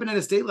happened at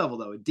a state level.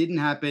 Though it didn't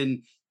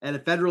happen at a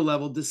federal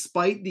level,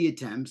 despite the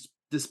attempts,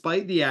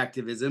 despite the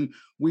activism.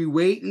 We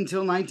wait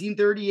until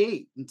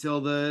 1938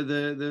 until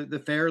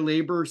the Fair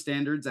Labor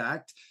Standards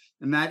Act,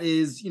 and that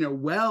is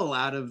well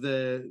out of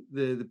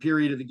the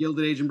period of the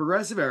Gilded Age and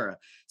Progressive era.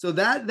 So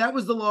that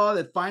was the law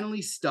that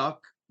finally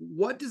stuck.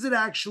 What does it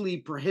actually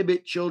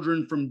prohibit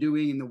children from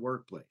doing in the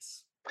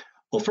workplace?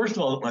 Well, first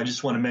of all, I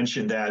just want to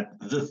mention that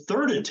the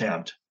third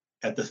attempt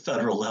at the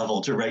federal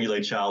level to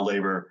regulate child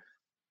labor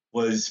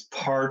was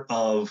part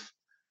of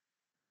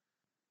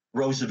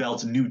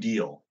Roosevelt's New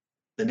Deal.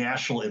 The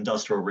National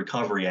Industrial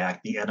Recovery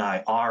Act, the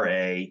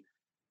NIRA,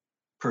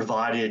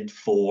 provided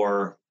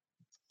for,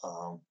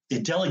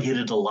 it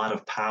delegated a lot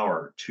of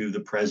power to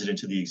the president,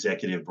 to the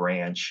executive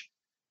branch,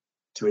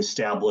 to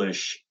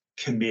establish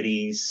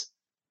committees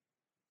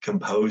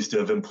composed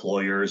of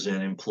employers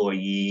and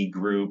employee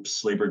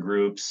groups, labor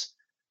groups,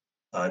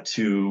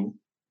 to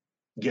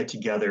get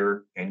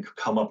together and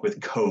come up with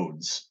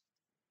codes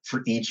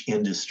for each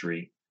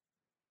industry.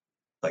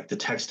 Like the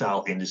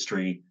textile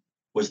industry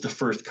was the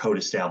first code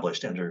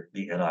established under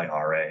the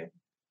NIRA.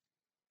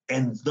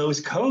 And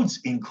those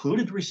codes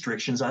included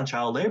restrictions on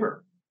child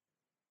labor.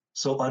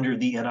 So under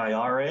the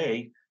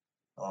NIRA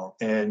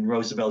and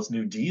Roosevelt's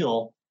New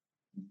Deal,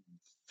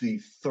 the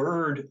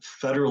third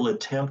federal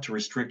attempt to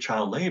restrict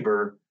child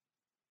labor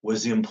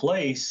was in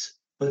place,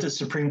 but the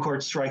Supreme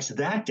Court strikes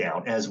that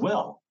down as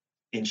well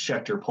in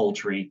Schechter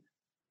Poultry,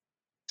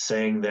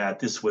 saying that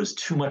this was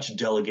too much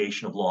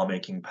delegation of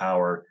lawmaking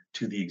power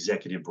to the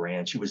executive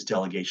branch. It was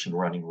delegation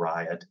running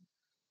riot.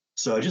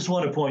 So I just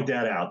want to point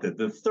that out, that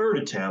the third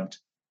attempt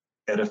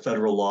at a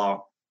federal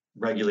law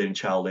regulating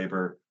child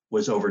labor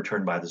was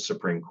overturned by the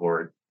Supreme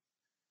Court.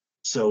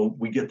 So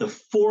we get the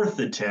fourth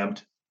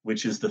attempt,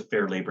 which is the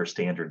Fair Labor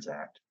Standards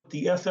Act.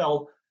 The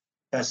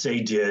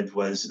FLSA did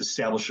was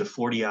establish a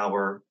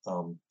 40-hour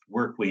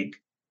work week,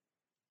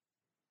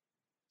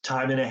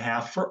 time and a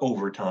half for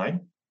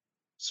overtime.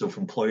 So if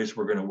employers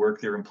were going to work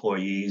their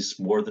employees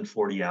more than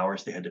 40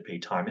 hours, they had to pay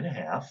time and a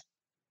half.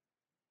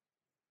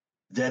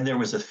 Then there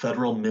was a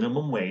federal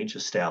minimum wage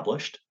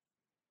established.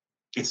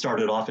 It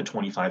started off at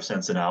 25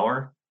 cents an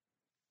hour.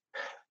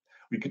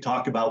 We could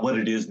talk about what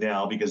it is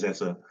now because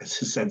that's a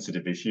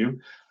sensitive issue.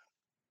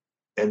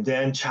 And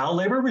then child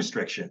labor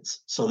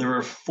restrictions. So there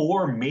are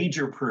four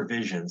major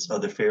provisions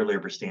of the Fair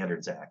Labor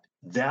Standards Act.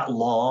 That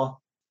law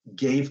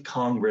gave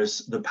Congress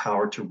the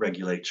power to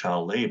regulate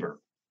child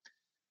labor.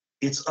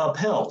 It's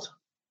upheld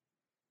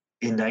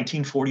in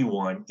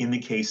 1941 in the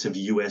case of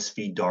U.S.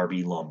 v.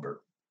 Darby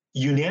Lumber,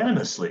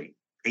 unanimously,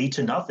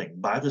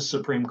 8-0 by the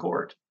Supreme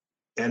Court.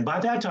 And by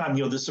that time,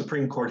 the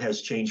Supreme Court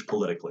has changed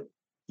politically.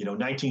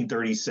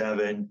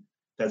 1937,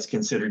 that's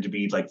considered to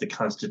be like the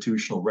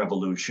constitutional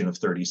revolution of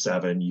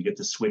 37. You get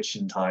the switch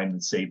in time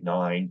and save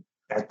 9.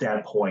 At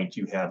that point,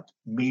 you have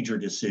major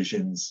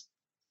decisions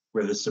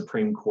where the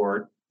Supreme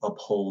Court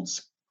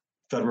upholds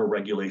federal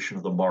regulation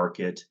of the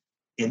market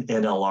in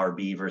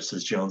NLRB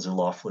versus Jones and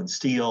Laughlin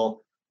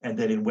Steel. And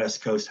then in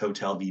West Coast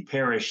Hotel v.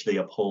 Parrish, they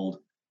uphold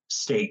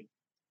state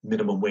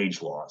minimum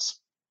wage laws.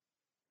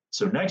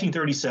 So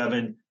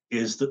 1937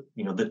 is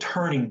the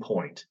turning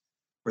point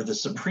where the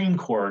Supreme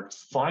Court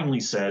finally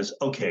says,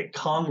 okay,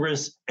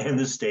 Congress and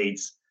the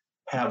states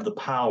have the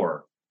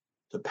power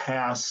to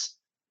pass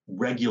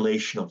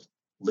regulation of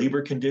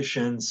labor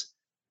conditions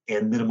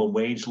and minimum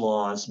wage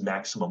laws,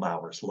 maximum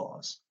hours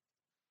laws.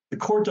 The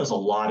court does a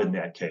lot in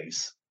that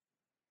case.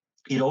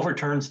 It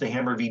overturns the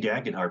Hammer v.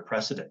 Dagenhart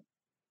precedent,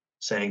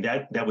 saying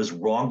that was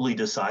wrongly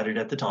decided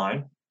at the time.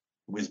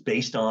 It was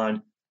based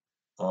on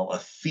a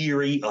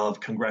theory of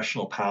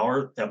congressional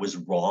power that was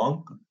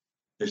wrong.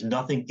 There's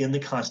nothing in the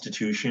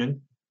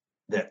Constitution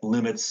that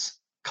limits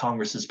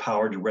Congress's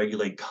power to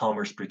regulate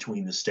commerce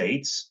between the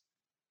states.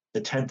 The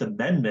 10th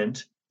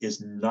Amendment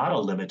is not a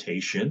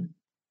limitation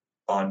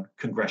on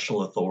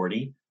congressional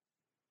authority.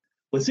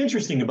 What's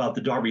interesting about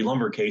the Darby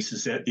Lumber case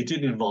is that it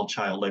didn't involve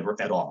child labor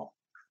at all.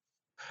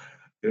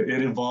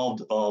 It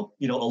involved, a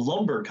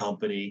lumber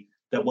company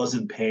that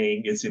wasn't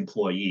paying its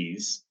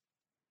employees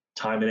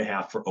time and a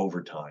half for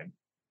overtime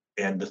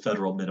and the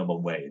federal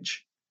minimum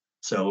wage.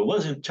 So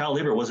child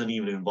labor wasn't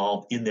even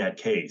involved in that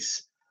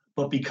case.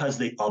 But because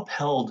they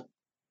upheld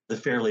the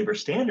Fair Labor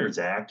Standards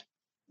Act,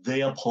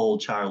 they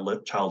uphold child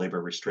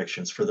labor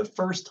restrictions for the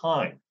first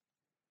time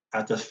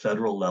at the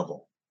federal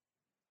level.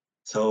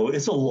 So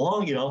it's a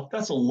long,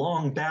 that's a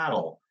long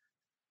battle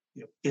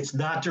It's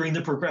not during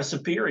the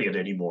progressive period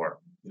anymore.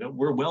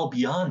 We're well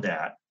beyond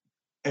that.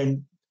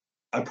 And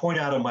I point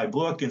out in my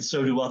book, and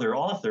so do other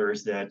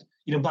authors, that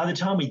by the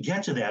time we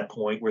get to that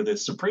point where the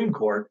Supreme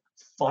Court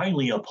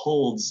finally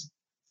upholds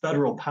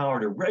federal power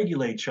to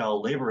regulate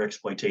child labor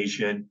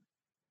exploitation,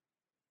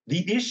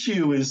 the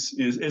issue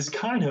is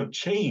kind of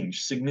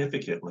changed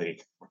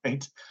significantly,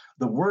 right?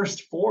 The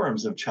worst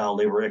forms of child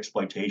labor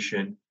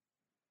exploitation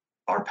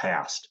are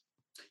past.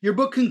 Your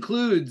book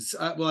concludes,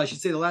 well, I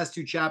should say the last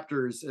two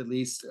chapters at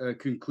least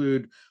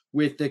conclude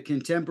with the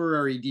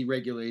contemporary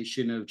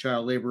deregulation of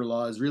child labor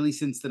laws, really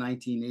since the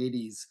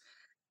 1980s.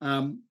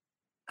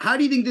 How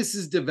do you think this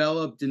has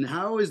developed, and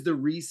how has the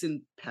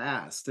recent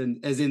past, and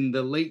as in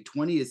the late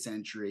 20th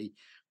century,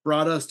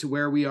 brought us to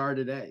where we are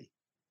today?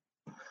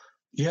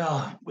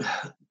 Yeah,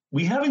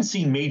 we haven't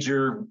seen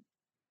major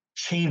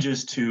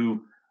changes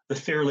to the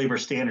Fair Labor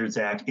Standards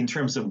Act in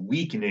terms of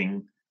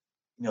weakening,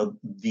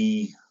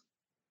 the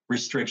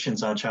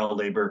restrictions on child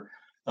labor.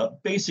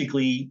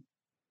 Basically,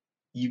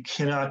 you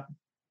cannot,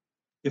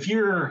 if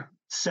you're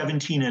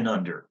 17 and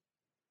under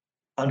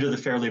the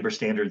Fair Labor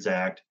Standards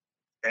Act,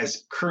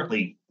 as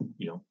currently,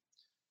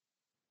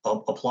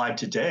 applied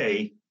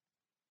today,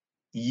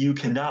 you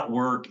cannot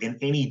work in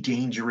any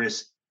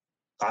dangerous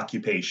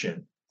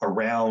occupation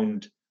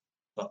around,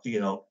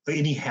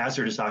 any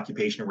hazardous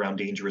occupation around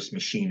dangerous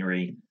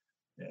machinery.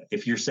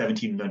 If you're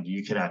 17 and under,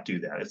 you cannot do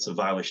that. It's a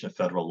violation of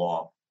federal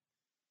law.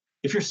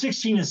 If you're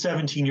 16 and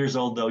 17 years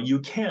old, though, you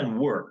can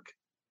work.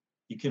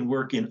 You can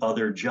work in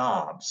other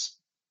jobs.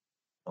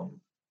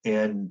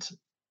 And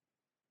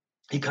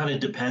it kind of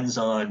depends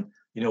on,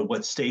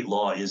 what state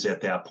law is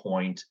at that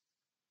point.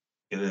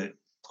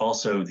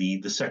 Also,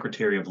 the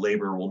Secretary of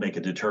Labor will make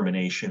a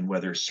determination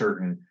whether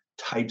certain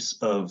types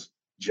of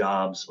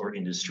jobs or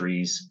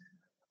industries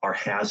are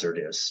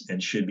hazardous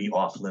and should be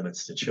off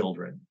limits to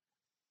children.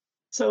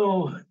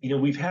 So,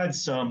 we've had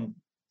some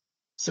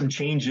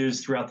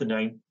changes throughout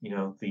the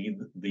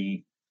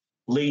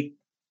late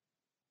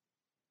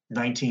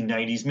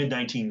 1990s, mid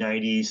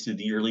 1990s to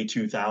the early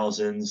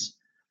 2000s,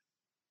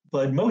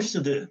 but most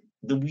of the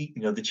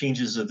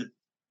changes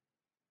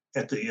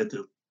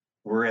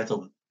were at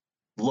the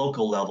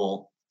local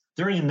level.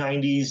 During the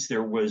 90s,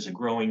 there was a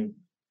growing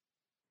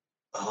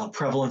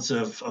prevalence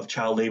of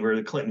child labor.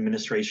 The Clinton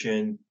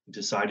administration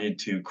decided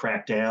to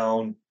crack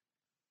down.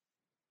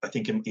 I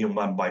think in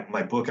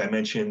my book I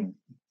mentioned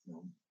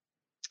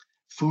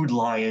Food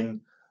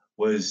Lion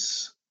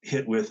was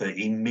hit with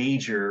a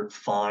major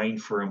fine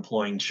for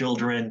employing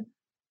children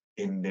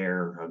in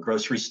their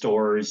grocery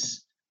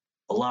stores,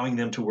 allowing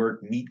them to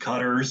work meat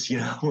cutters,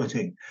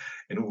 and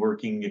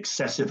working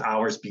excessive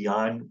hours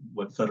beyond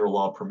what federal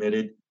law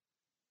permitted.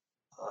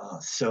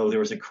 So there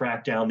was a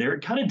crackdown there.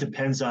 It kind of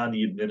depends on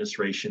the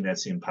administration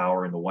that's in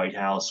power in the White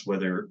House,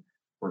 whether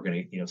we're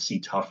going to see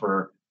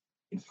tougher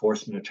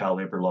enforcement of child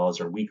labor laws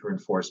or weaker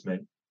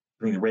enforcement.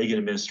 During the Reagan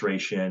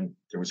administration,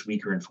 there was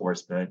weaker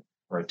enforcement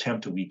or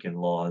attempt to weaken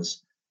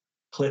laws.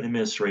 Clinton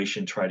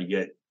administration tried to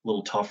get a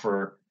little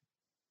tougher.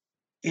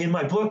 In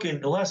my book,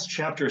 in the last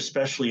chapter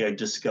especially, I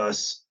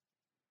discuss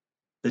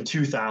the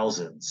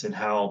 2000s and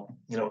how,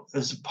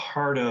 as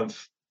part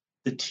of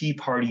the Tea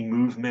Party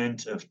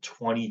movement of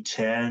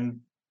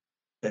 2010,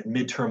 that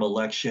midterm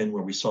election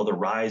where we saw the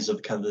rise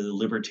of kind of the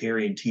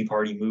libertarian Tea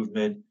Party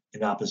movement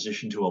in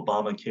opposition to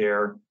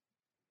Obamacare,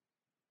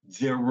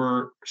 there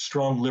were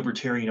strong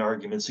libertarian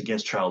arguments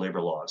against child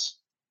labor laws.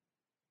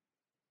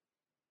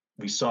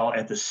 We saw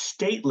at the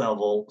state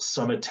level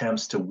some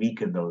attempts to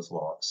weaken those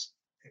laws,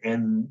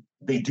 and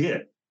they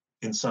did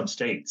in some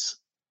states.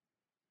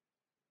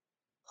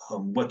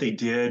 What they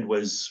did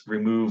was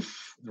remove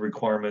the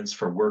requirements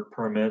for work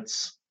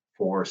permits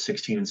for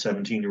 16 and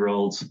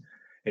 17-year-olds.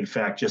 In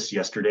fact, just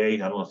yesterday,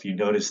 I don't know if you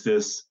noticed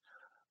this,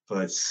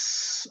 but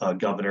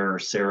Governor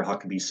Sarah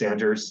Huckabee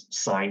Sanders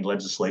signed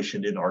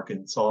legislation in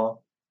Arkansas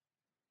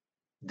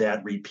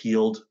that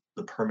repealed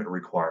the permit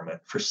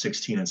requirement for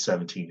 16 and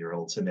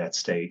 17-year-olds in that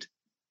state.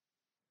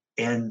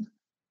 And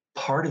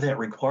part of that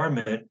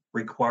requirement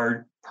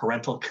required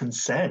parental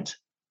consent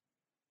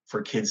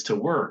for kids to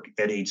work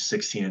at age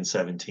 16 and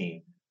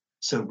 17.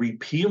 So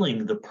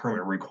repealing the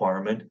permit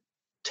requirement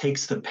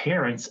takes the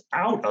parents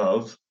out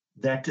of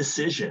that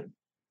decision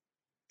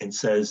and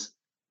says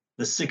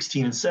the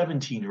 16 and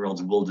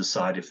 17-year-olds will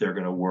decide if they're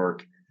going to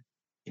work,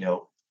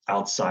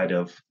 outside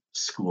of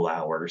school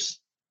hours.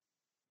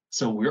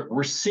 So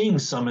we're seeing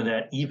some of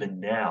that even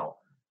now.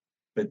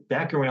 But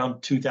back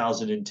around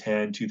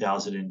 2010,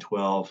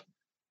 2012,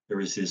 there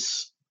was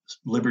this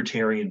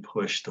libertarian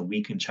push to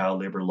weaken child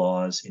labor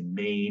laws in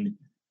Maine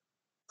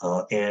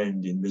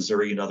and in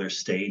Missouri and other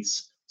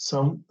states.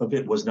 Some of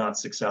it was not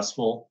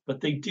successful,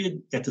 but they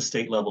did at the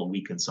state level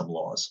weaken some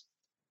laws.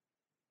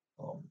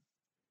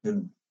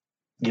 And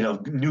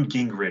Newt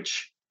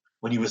Gingrich,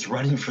 when he was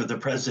running for the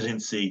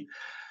presidency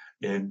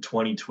in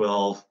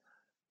 2012,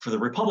 for the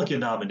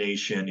Republican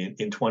nomination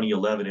in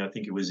 2011, I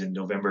think it was in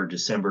November,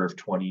 December of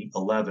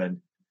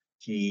 2011,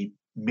 he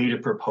made a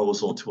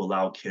proposal to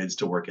allow kids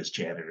to work as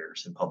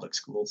janitors in public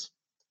schools.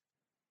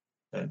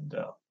 And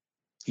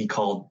he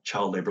called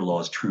child labor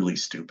laws truly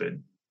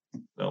stupid.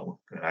 So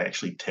I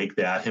actually take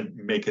that and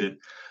make it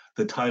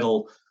the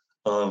title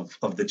of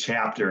the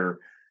chapter.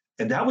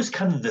 And that was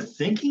kind of the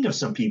thinking of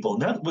some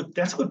people. And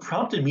that's what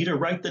prompted me to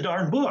write the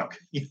darn book.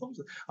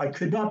 I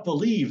could not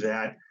believe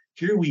that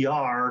here we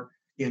are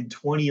in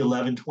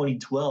 2011,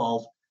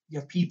 2012, you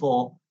have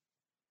people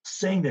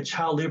saying that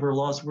child labor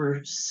laws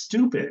were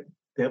stupid,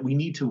 that we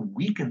need to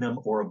weaken them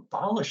or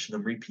abolish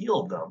them,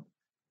 repeal them,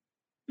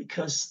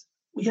 because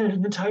we had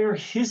an entire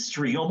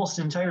history, almost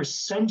an entire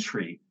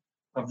century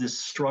of this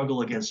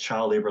struggle against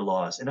child labor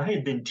laws. And I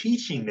had been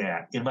teaching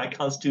that in my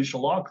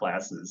constitutional law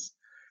classes.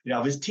 I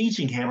was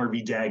teaching Hammer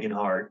v.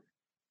 Dagenhart,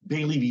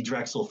 Bailey v.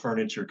 Drexel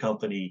Furniture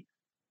Company,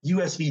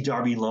 US v.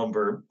 Darby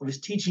Lumber. I was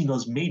teaching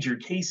those major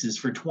cases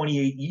for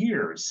 28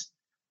 years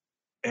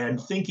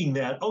and thinking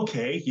that,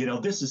 okay,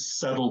 this is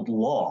settled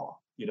law.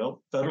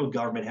 Federal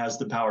government has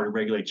the power to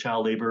regulate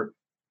child labor.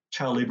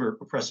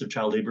 Oppressive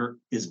child labor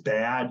is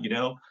bad.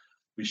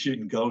 We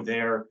shouldn't go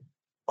there.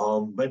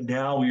 But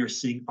now we are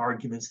seeing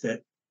arguments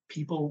that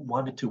people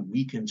wanted to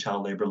weaken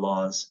child labor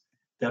laws.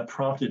 That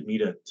prompted me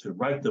to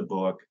write the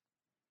book.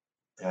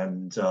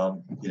 And,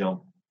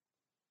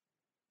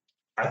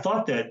 I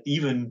thought that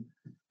even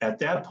at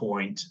that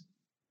point,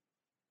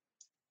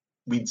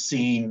 we'd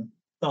seen,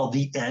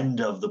 the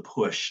end of the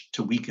push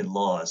to weaken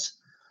laws.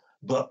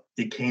 But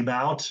it came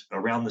out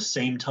around the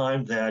same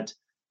time that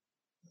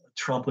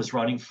Trump was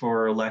running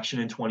for election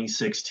in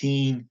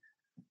 2016.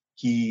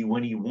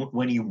 When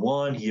he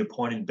won, he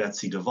appointed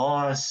Betsy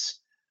DeVos.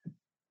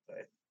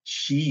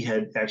 She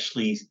had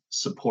actually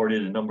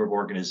supported a number of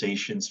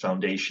organizations,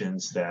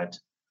 foundations that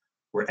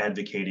were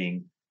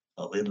advocating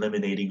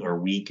eliminating or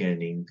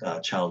weakening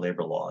child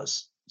labor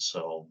laws.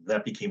 So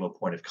that became a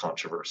point of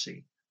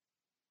controversy.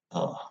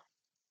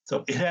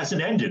 So it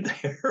hasn't ended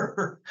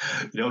there.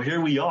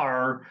 Here we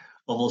are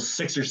almost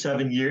 6 or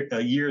 7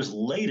 years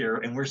later,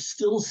 and we're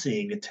still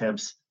seeing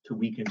attempts to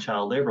weaken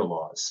child labor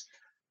laws.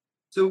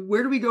 So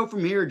where do we go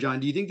from here, John?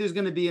 Do you think there's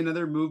going to be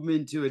another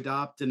movement to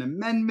adopt an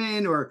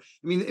amendment? Or,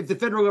 if the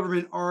federal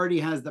government already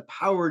has the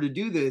power to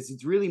do this,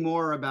 it's really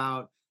more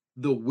about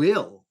the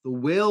will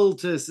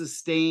to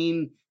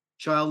sustain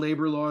child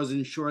labor laws,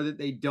 ensure that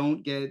they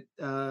don't get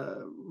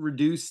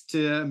reduced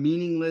to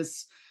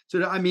meaningless. So,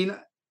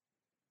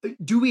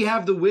 do we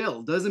have the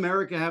will? Does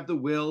America have the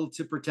will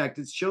to protect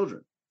its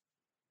children?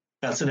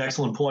 That's an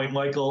excellent point,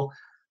 Michael.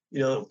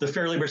 The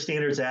Fair Labor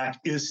Standards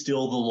Act is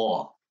still the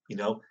law,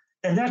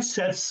 and that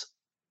sets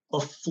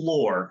a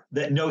floor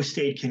that no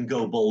state can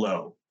go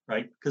below,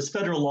 right? Because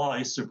federal law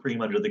is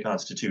supreme under the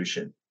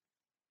Constitution.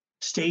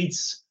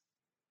 States,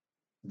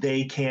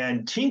 they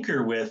can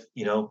tinker with,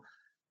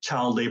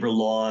 child labor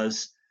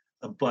laws,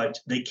 but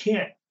they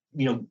can't,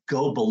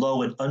 go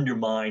below and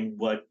undermine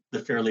what the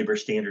Fair Labor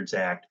Standards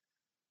Act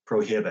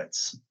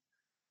prohibits.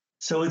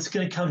 So it's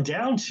going to come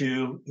down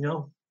to,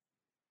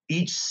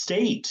 each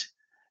state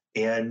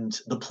and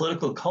the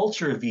political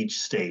culture of each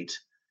state.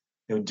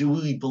 Do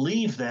we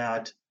believe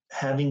that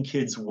having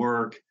kids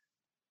work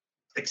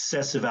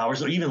excessive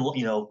hours or even,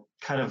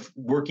 kind of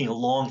working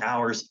long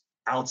hours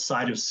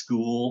outside of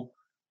school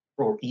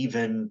or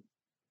even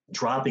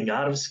dropping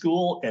out of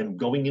school and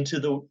going into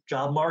the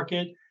job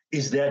market,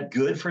 is that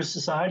good for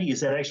society?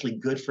 Is that actually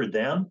good for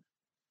them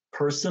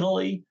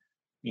personally?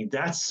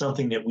 That's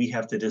something that we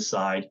have to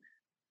decide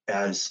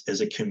as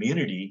a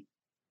community.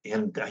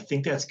 And I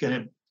think that's going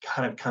to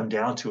kind of come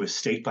down to a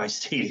state by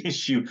state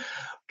issue,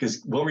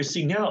 because what we're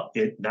seeing now,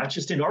 not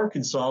just in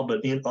Arkansas,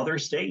 but in other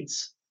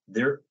states,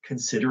 they're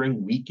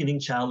considering weakening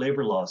child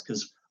labor laws.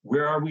 Because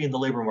where are we in the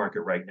labor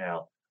market right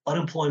now?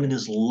 Unemployment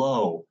is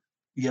low.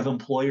 You have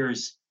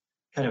employers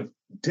kind of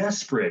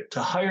desperate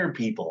to hire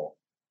people.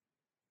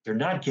 They're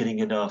not getting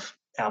enough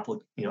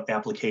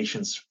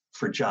applications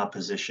for job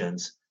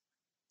positions.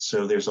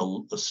 So there's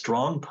a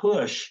strong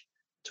push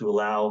to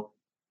allow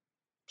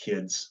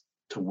kids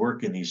to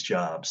work in these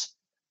jobs.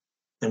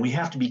 And we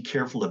have to be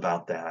careful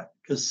about that,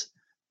 because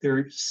there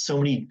are so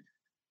many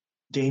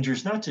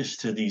dangers, not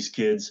just to these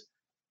kids,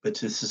 but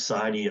to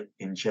society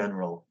in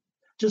general.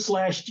 Just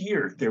last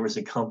year, there was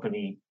a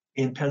company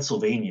in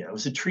Pennsylvania. It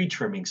was a tree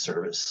trimming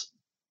service.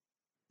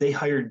 They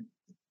hired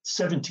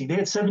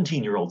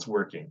 17-year-olds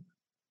working.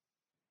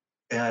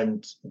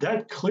 And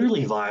that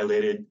clearly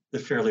violated the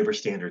Fair Labor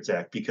Standards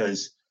Act,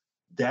 because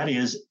that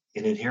is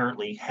an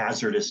inherently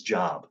hazardous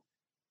job.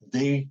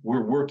 They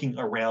were working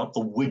around a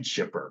wood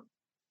chipper,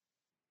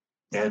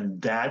 and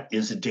that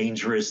is a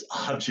dangerous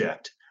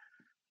object.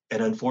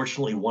 And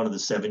unfortunately, one of the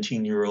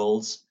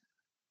 17-year-olds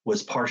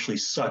was partially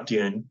sucked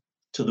in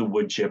to the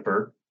wood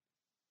chipper,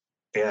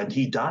 and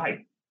he died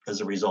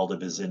as a result of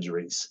his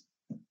injuries.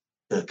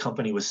 The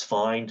company was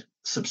fined a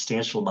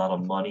substantial amount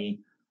of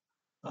money.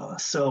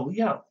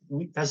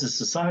 As a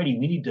society,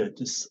 we need to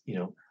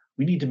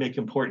we need to make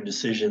important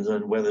decisions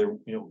on whether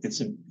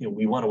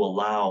we want to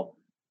allow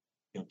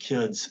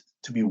kids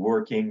to be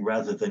working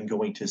rather than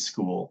going to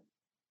school,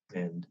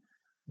 and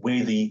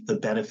weigh the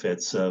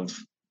benefits of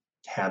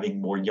having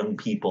more young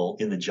people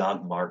in the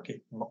job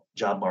market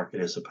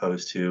as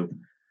opposed to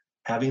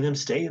having them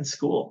stay in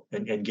school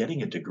and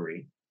getting a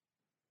degree.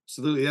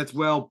 Absolutely. That's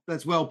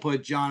well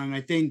put, John. And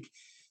I think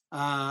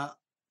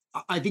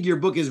your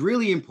book is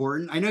really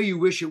important. I know you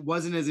wish it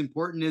wasn't as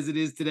important as it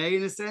is today,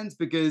 in a sense,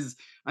 because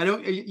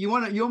you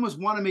almost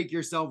want to make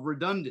yourself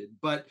redundant,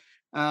 but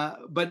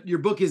your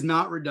book is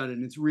not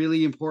redundant. It's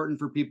really important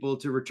for people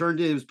to return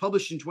to it. It was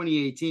published in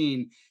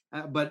 2018,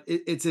 but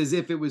it's as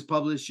if it was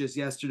published just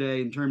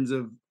yesterday in terms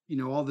of,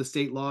 all the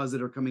state laws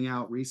that are coming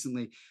out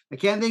recently. I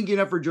can't thank you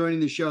enough for joining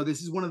the show.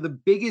 This is one of the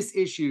biggest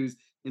issues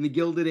in the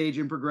Gilded Age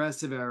and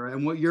Progressive Era.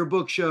 And what your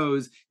book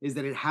shows is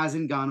that it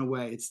hasn't gone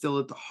away. It's still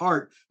at the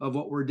heart of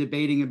what we're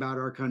debating about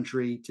our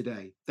country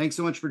today. Thanks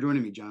so much for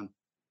joining me, John.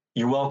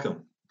 You're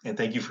welcome. And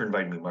thank you for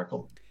inviting me,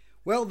 Marco.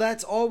 Well,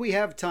 that's all we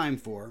have time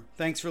for.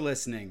 Thanks for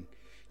listening.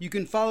 You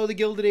can follow the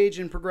Gilded Age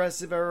and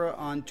Progressive Era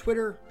on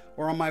Twitter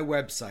or on my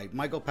website,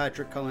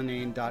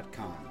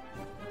 michaelpatrickcullinane.com.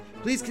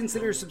 Please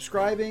consider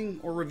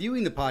subscribing or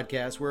reviewing the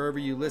podcast wherever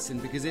you listen,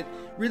 because it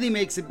really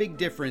makes a big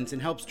difference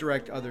and helps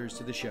direct others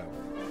to the show.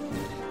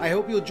 I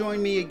hope you'll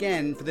join me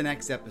again for the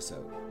next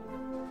episode.